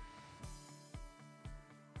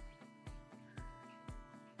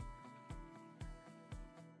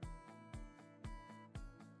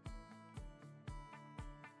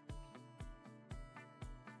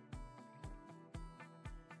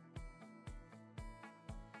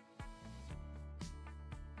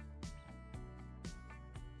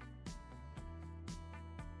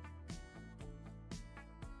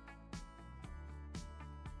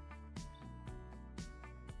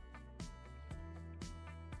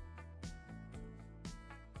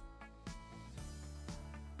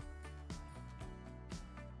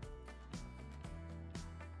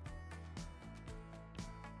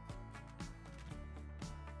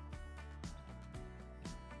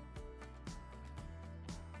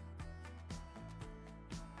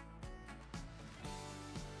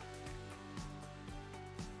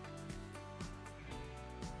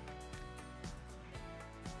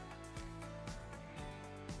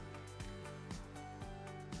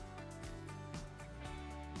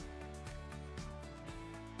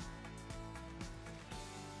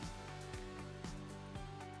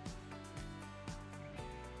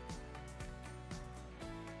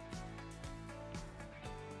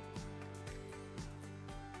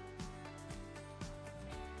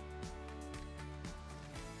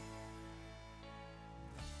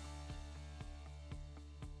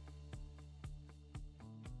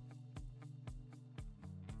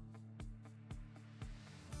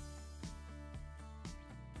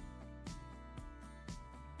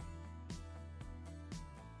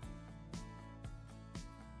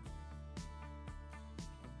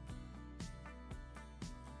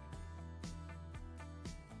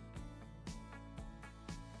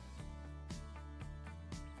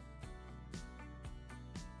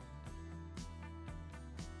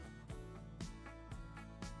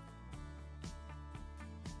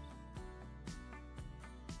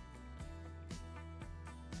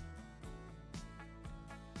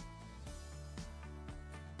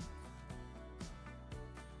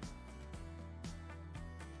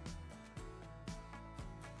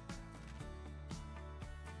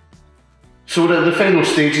 So we're at the final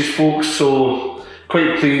stages, folks, so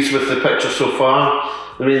quite pleased with the picture so far.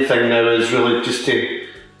 The main thing now is really just to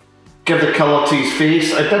give the colour to his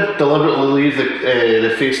face. I did deliberately leave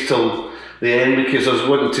the face till the end because I was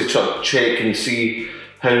wanting to check and see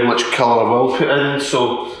how much colour I will put in,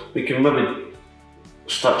 so we can maybe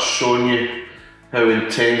start showing you how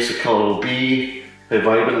intense the colour will be, how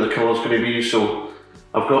vibrant the colour is going to be. So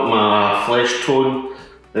I've got my flesh tone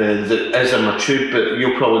that is in my tube, but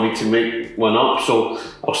you'll probably need to make one up, so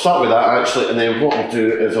I'll start with that actually, and then what I'll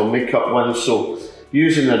do is I'll make up one. So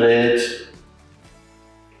using the red,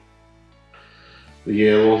 the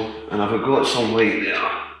yellow, and I've got some light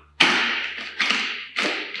there.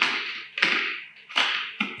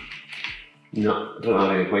 No, I don't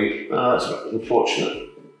have any white. That's a bit unfortunate.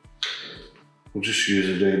 I'll just use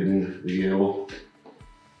the red and the yellow,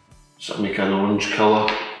 so I'll make an orange colour.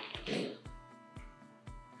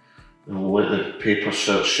 And I'll let the paper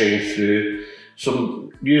start shine through. So I'm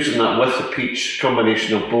using that with the peach,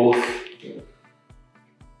 combination of both.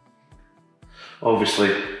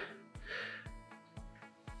 Obviously,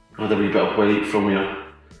 add a wee bit of white from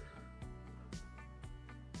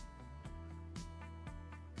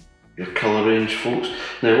your colour range, folks.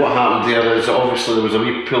 Now what happened there is obviously there was a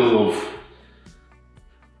wee pool of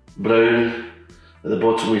brown at the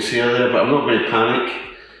bottom we see there, but I'm not going to panic,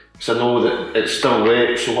 because I know that it's still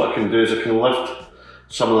wet, so what I can do is I can lift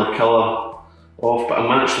some of the colour off, but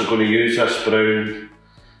I'm actually going to use this brown.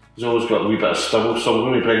 He's always got a wee bit of stubble, so I'm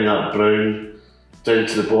going to bring that brown down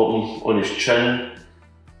to the bottom on his chin.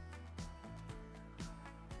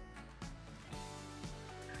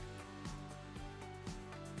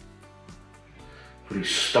 For his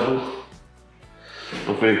stubble.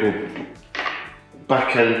 I'm going to go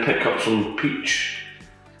back in, pick up some peach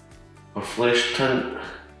or flesh tint.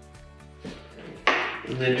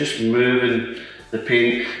 And then just moving the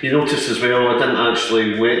paint. You notice as well I didn't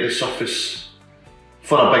actually wet the surface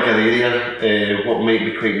for a bigger area. What might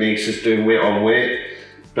be quite nice is doing wet on wet,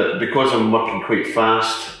 but because I'm working quite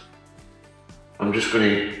fast, I'm just going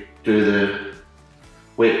to do the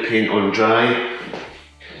wet paint on dry.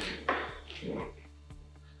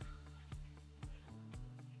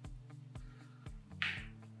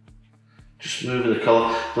 Just moving the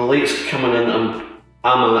colour. The light's coming in.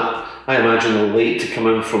 I imagine the light to come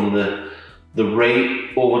in from the right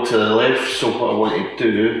over to the left, so what I want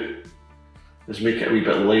to do is make it a wee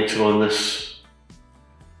bit lighter on this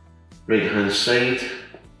right hand side.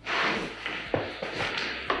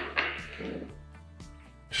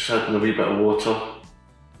 Just Just adding a wee bit of water.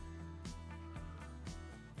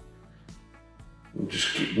 And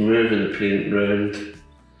just keep moving the paint around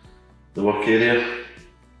the work area.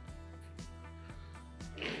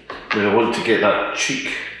 Now I want to get that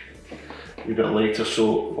cheek a wee bit lighter,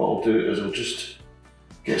 so what I'll do is I'll just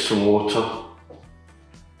get some water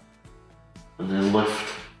and then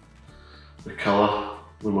lift the colour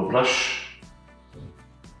with my brush.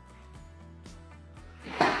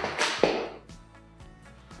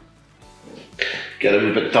 Get it a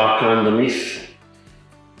wee bit darker underneath.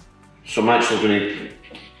 So I'm actually going to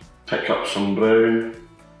pick up some brown.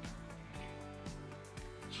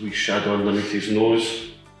 There's a wee shadow underneath his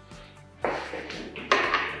nose.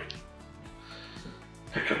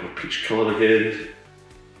 Pick up my peach colour again.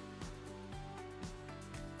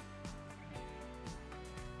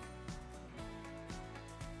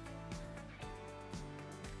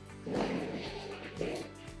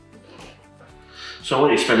 So I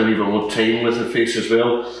want to spend a wee bit more time with the face as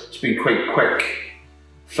well. It's been quite quick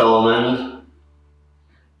filling in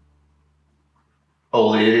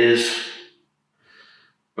all the areas.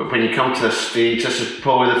 But when you come to this stage, this is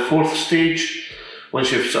probably the fourth stage.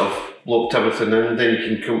 Once you've sort of locked everything in, then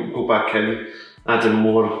you can go back in, adding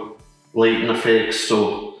more lighting effects,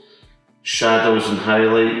 so shadows and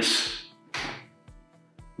highlights.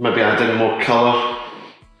 Maybe adding more colour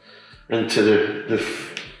into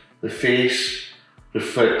the face.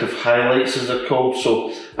 Reflective highlights as they're called.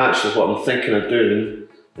 So actually what I'm thinking of doing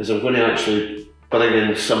is I'm going to actually bring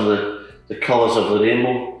in some of the colours of the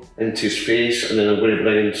rainbow into his face, and then I'm going to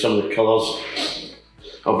bring in some of the colours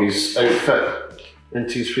of his outfit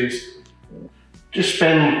into his face. Just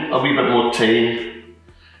spend a wee bit more time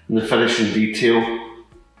in the finishing detail.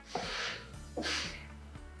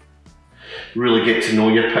 Really get to know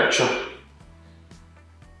your picture.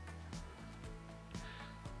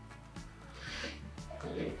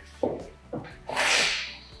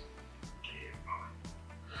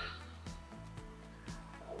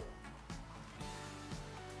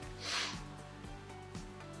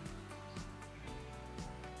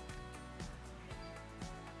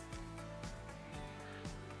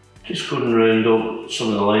 Just going around all some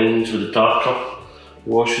of the lines with the darker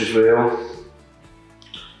wash as well.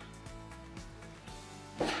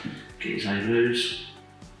 Get his eyebrows.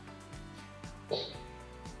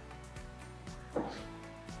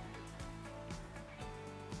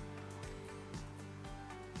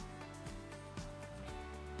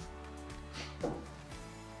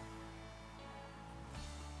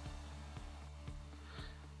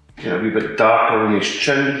 Get a wee bit darker on his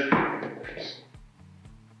chin.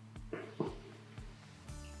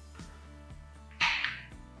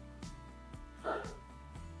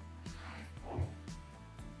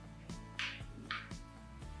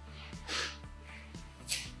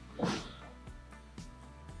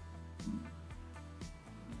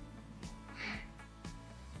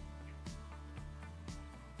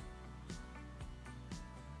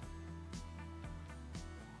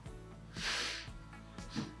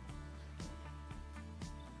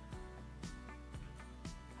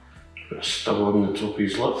 Bit of stubble on the top of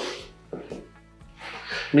his lip.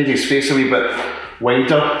 Made his face a wee bit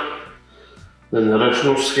wider than the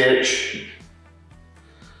original sketch.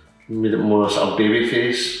 Made it more a sort of baby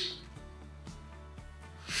face.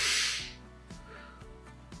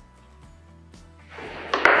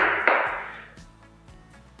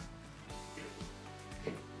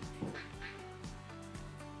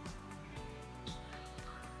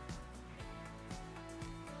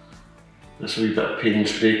 There's a wee bit of paint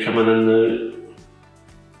spray coming in now.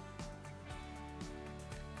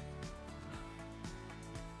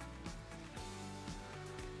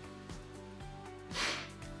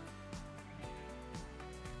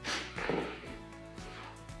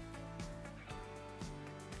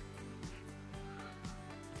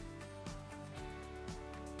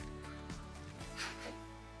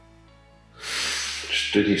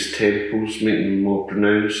 Just do these temples, making them more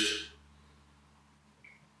pronounced.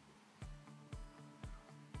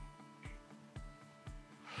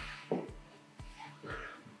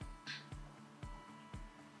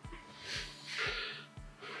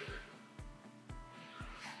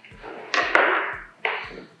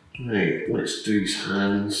 Right, let's do his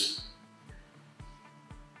hands.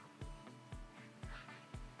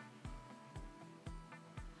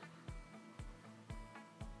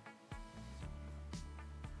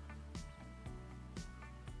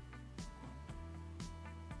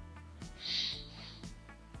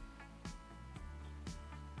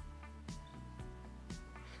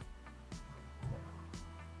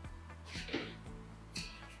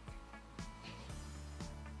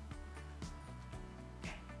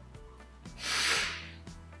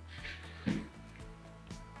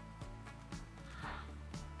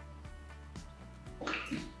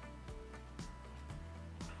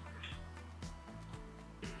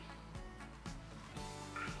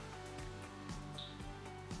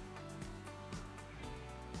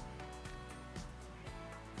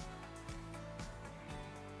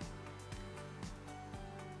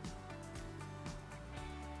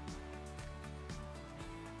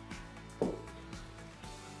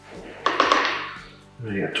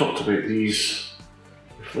 Right, I talked about these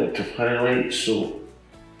reflective highlights, so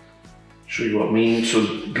show you what I mean.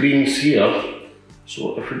 So green's here,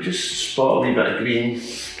 so if we just spot a wee bit of green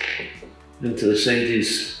into the side of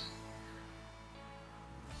his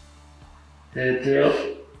head there,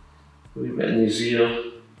 a wee bit in his ear,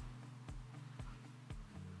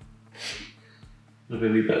 maybe a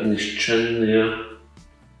wee bit in his chin there.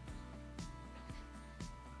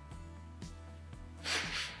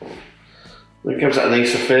 That gives it a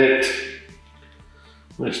nice effect.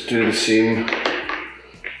 Let's do the same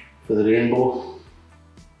for the rainbow.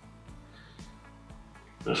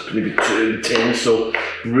 That's going to be too intense, so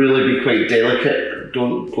really be quite delicate.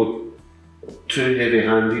 Don't go too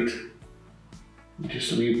heavy-handed.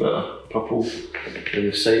 Just a wee bit of purple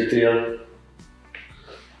in the side there. A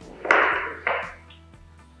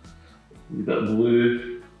wee bit of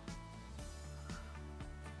blue.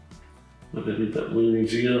 Maybe a wee bit of blue in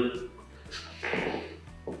his ear.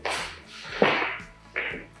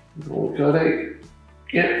 Look alright.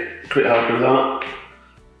 Yeah, quite happy with that.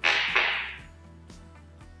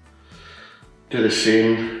 Do the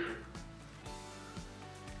same.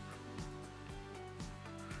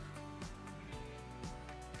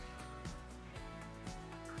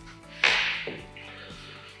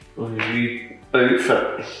 On his wee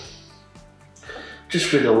outfit.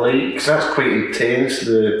 Just with the light, because that's quite intense,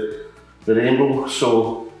 the rainbow,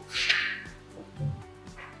 so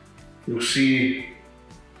you'll see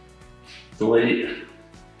the light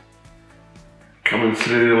coming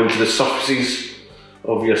through onto the surfaces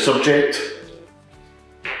of your subject.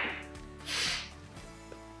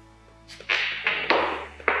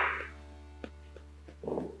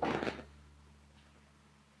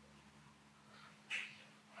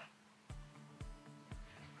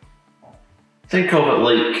 Think of it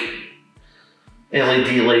like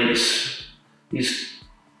LED lights. These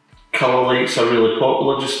colour lights are really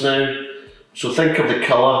popular just now. So think of the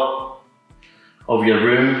colour of your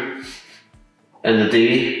room in the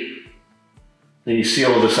day. And you see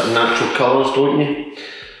all the sort of natural colours, don't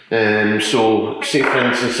you? So say for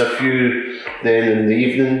instance if you then in the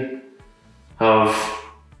evening have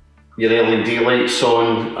your LED lights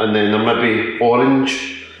on and then they're maybe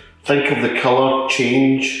orange, think of the colour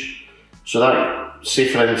change. So that, say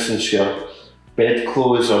for instance your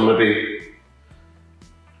bedclothes are maybe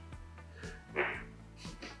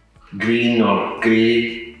green or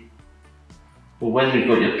grey. Well, when you've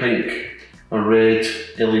got your pink or red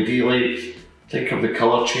LED light, think of the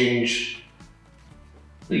colour change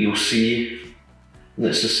that you'll see. And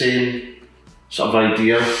it's the same sort of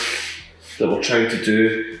idea that we're trying to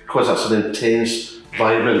do, because that's an intense,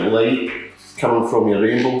 vibrant light coming from your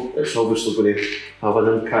rainbow. It's obviously going to have an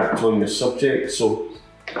impact on your subject, so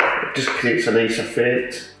it just creates a nice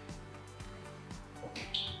effect.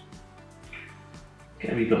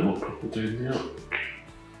 Get a wee bit more purple down there.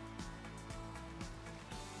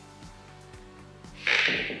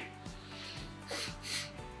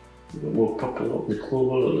 A bit more purple up the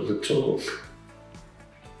clover at the top.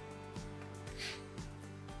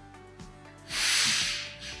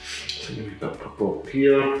 A wee bit purple up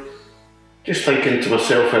here. Just thinking to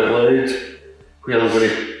myself out loud where I'm going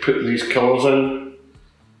to put these colours in.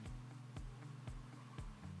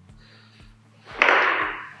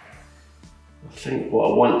 I think what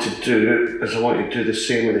I want to do is I want to do the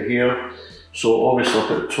same with the hair. So obviously up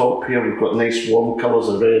at the top here we've got nice warm colours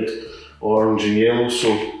of red, orange and yellow,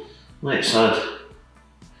 so let's add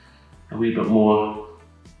a wee bit more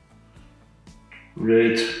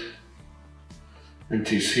red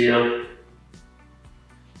into his hair.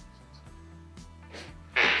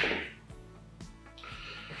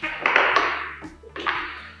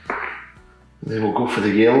 Then we'll go for the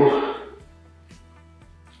yellow.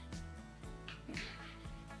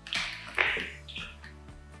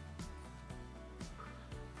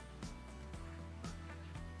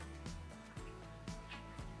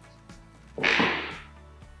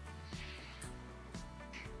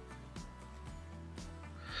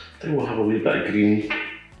 Then we'll have a wee bit of green.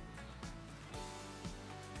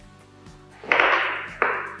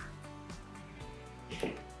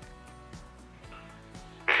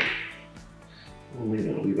 We'll make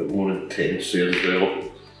it a wee bit more intense there as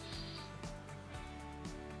well.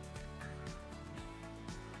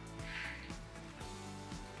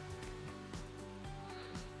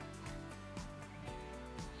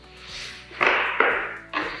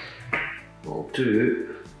 What I'll do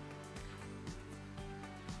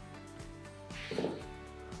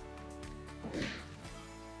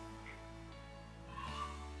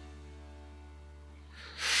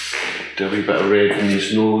a wee bit of red in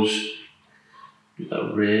his nose, a wee bit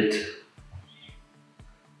of red.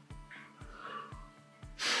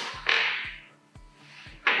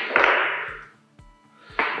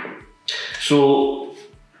 So,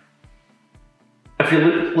 if you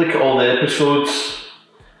look at all the episodes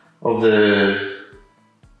of the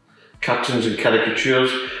Cartoons and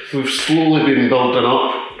Caricatures, we've slowly been building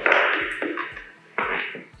up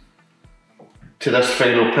to this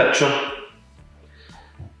final picture.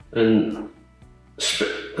 And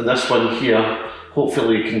this one here,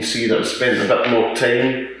 hopefully you can see that I spent a bit more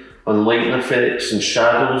time on lighting effects and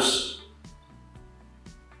shadows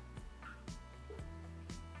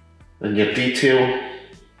and your detail,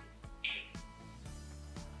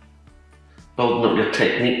 building up your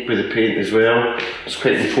technique with the paint as well. It's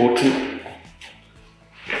quite important.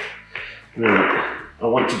 Now, I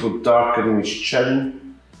want to go darker in his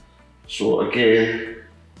chin, so again,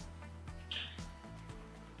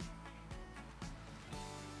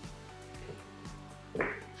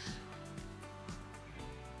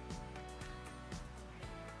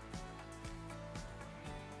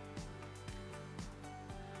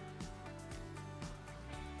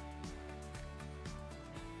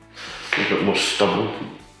 a bit more stubble.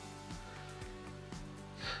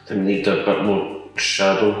 Then we need a bit more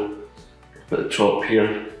shadow at the top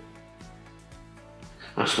here.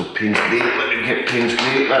 That's not Payne's Grey. Let me get Payne's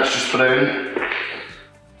Grey. That's just brown.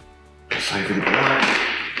 That's Ivory Black.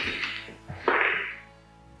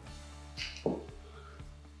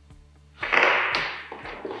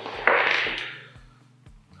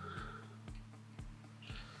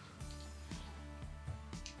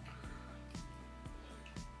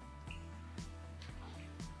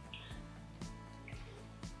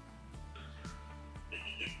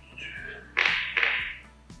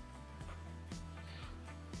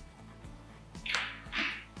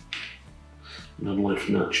 None left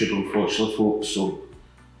in that tube, unfortunately, folks, so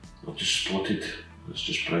I've just splotted. Let's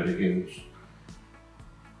just brown again.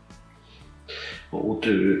 What we'll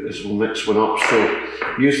do is we'll mix one up. So,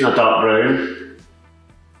 using a dark brown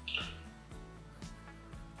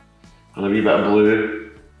and a wee bit of blue,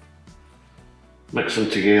 mix them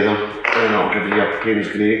together, and that'll give you a Payne's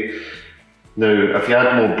Grey. Now, if you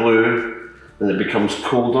add more blue, then it becomes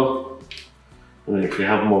colder, and if you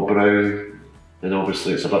have more brown, then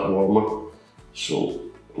obviously it's a bit warmer. So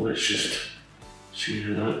let's just see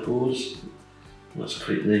how that goes. That's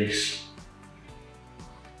quite nice.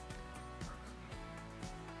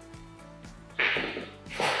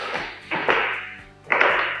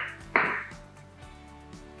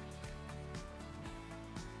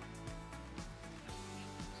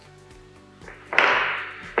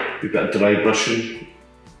 A bit of dry brushing.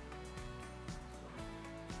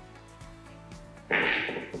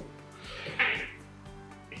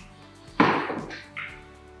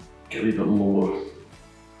 Get a wee bit more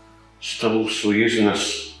stubble, so using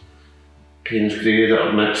this Payne's Grey that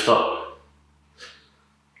I've mixed up.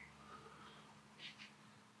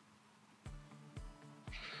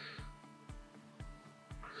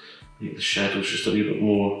 Make the shadows just a wee bit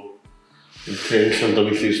more intense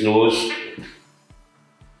underneath his nose.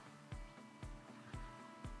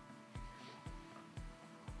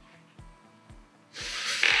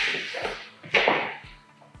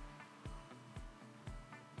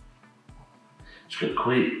 It's got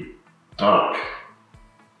quite dark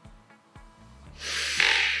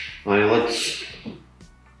eyelids.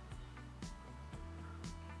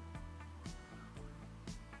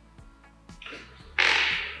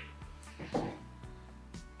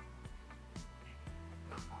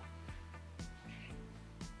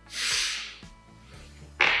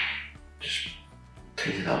 Just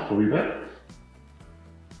tidy that up a wee bit.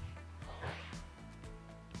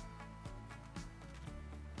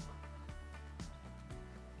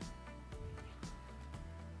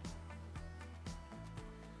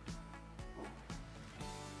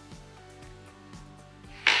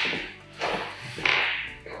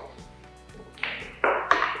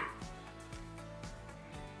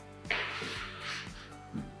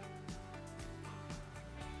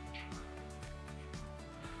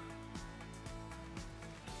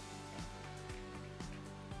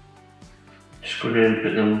 Just go around and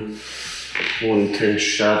put them more intense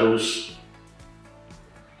shadows.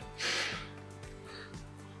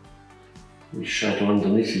 And shadow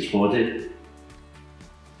underneath his body.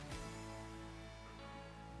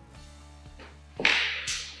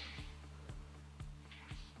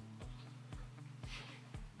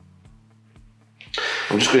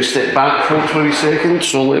 I'm just going to step back for 20 seconds,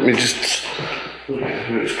 so let me just look at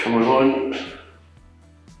how it's coming on.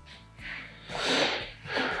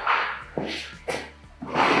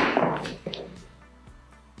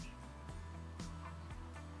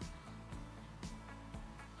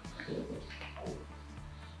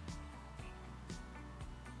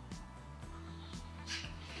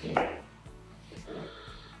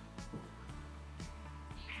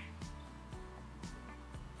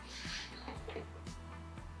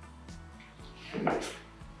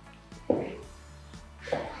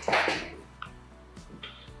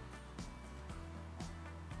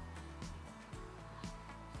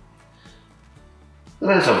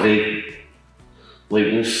 There is a vague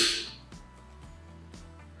likeness,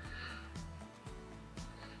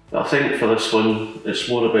 but I think for this one it's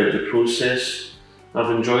more about the process. I've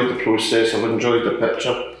enjoyed the process, I've enjoyed the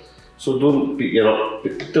picture, so don't beat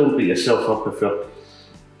yourself up if your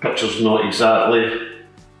picture's not exactly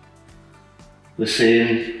the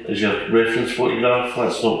same as your reference photograph.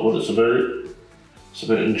 That's not what it's about. It's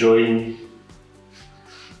about enjoying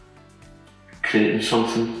creating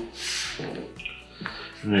something.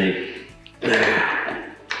 Right.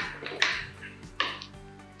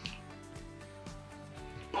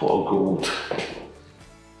 Pot of gold.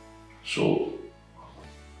 So,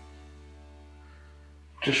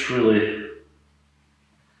 just really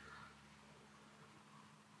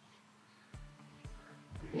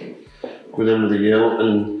going in with the yellow,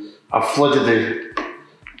 and I've flooded the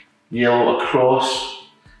yellow across.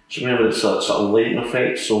 So remember, it's that sort of lighting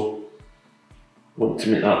effect, so I want to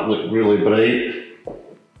make that look really bright.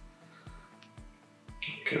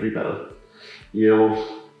 Get a wee bit of yellow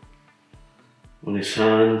on his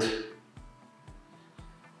hand.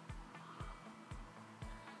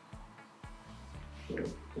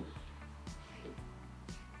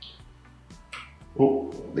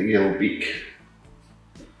 Oh, the yellow beak.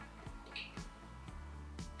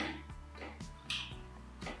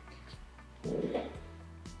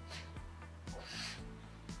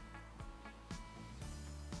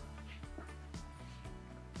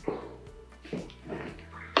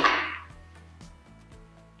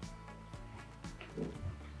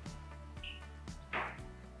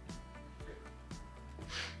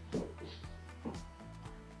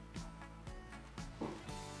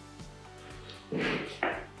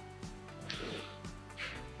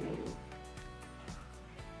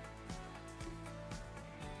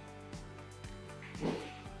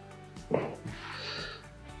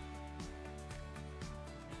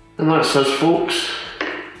 And that's us, folks.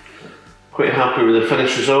 Quite happy with the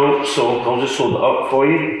finished result, so I'll just hold it up for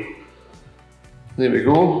you. There we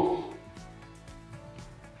go.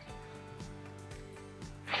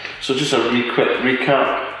 So just a quick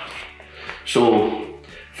recap. So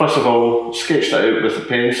first of all, sketched it out with a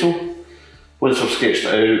pencil. Once I've sketched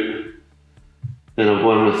it out, then I've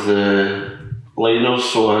gone with the liners.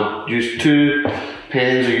 So I used two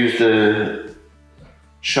pens. I used the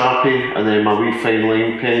Sharpie and then my wee fine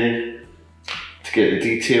line pen to get the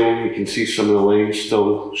detail. You can see some of the lines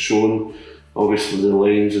still shown. Obviously the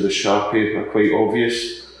lines of the Sharpie are quite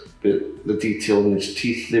obvious, but the detail in his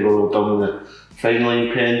teeth, they were all done with the fine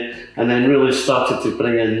line pen. And then really started to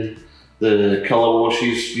bring in the colour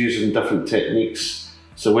washes using different techniques.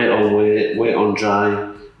 So wet on wet, wet on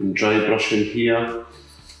dry, and dry brushing here.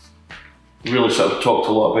 Really sort of talked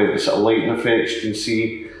a lot about the sort of lighting effects. You can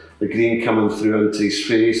see the green coming through into his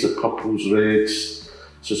face, the purples, reds.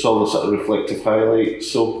 So it's all the sort of reflective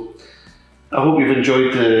highlights. So I hope you've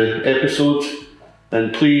enjoyed the episode,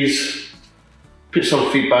 and please put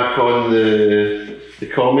some feedback on the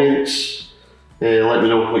comments. Let me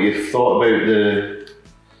know what you thought about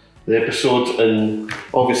the episode, and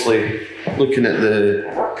obviously looking at the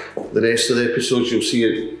rest of the episodes, you'll see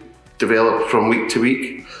it develop from week to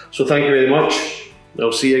week. So thank you very much.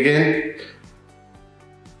 I'll see you again.